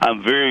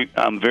I'm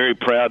very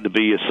proud to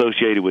be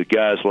associated with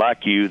guys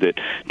like you that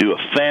do a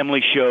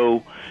family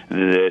show,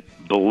 that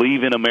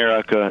believe in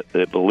America,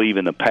 that believe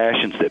in the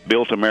passions that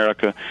built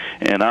America,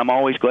 and I'm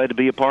always glad to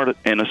be a part of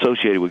and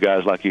associated with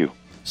guys like you.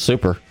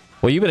 Super.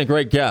 Well, you've been a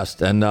great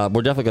guest, and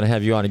we're definitely going to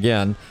have you on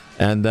again.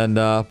 And then,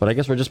 but I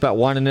guess we're just about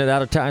winding it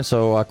out of time.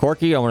 So,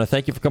 Corky, I want to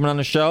thank you for coming on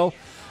the show.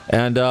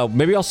 And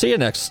maybe I'll see you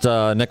next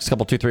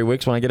couple 2-3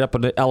 weeks when I get up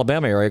in the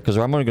Alabama area, because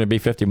I'm only going to be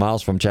 50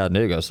 miles from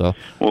Chattanooga. So,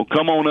 well,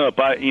 come on up.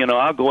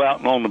 I'll go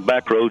out on the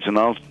back roads and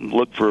I'll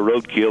look for a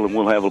roadkill and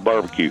we'll have a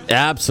barbecue.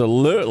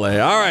 Absolutely.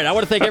 All right. I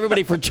want to thank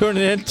everybody for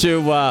tuning in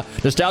to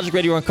Nostalgic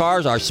Radio and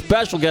Cars. Our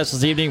special guest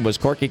this evening was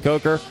Corky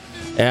Coker.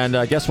 And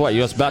guess what?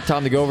 It's about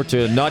time to go over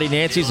to Naughty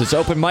Nancy's. It's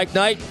open mic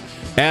night.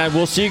 And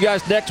we'll see you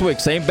guys next week.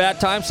 Same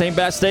bat time, same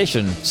bat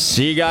station.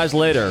 See you guys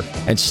later.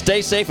 And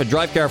stay safe and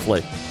drive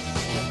carefully.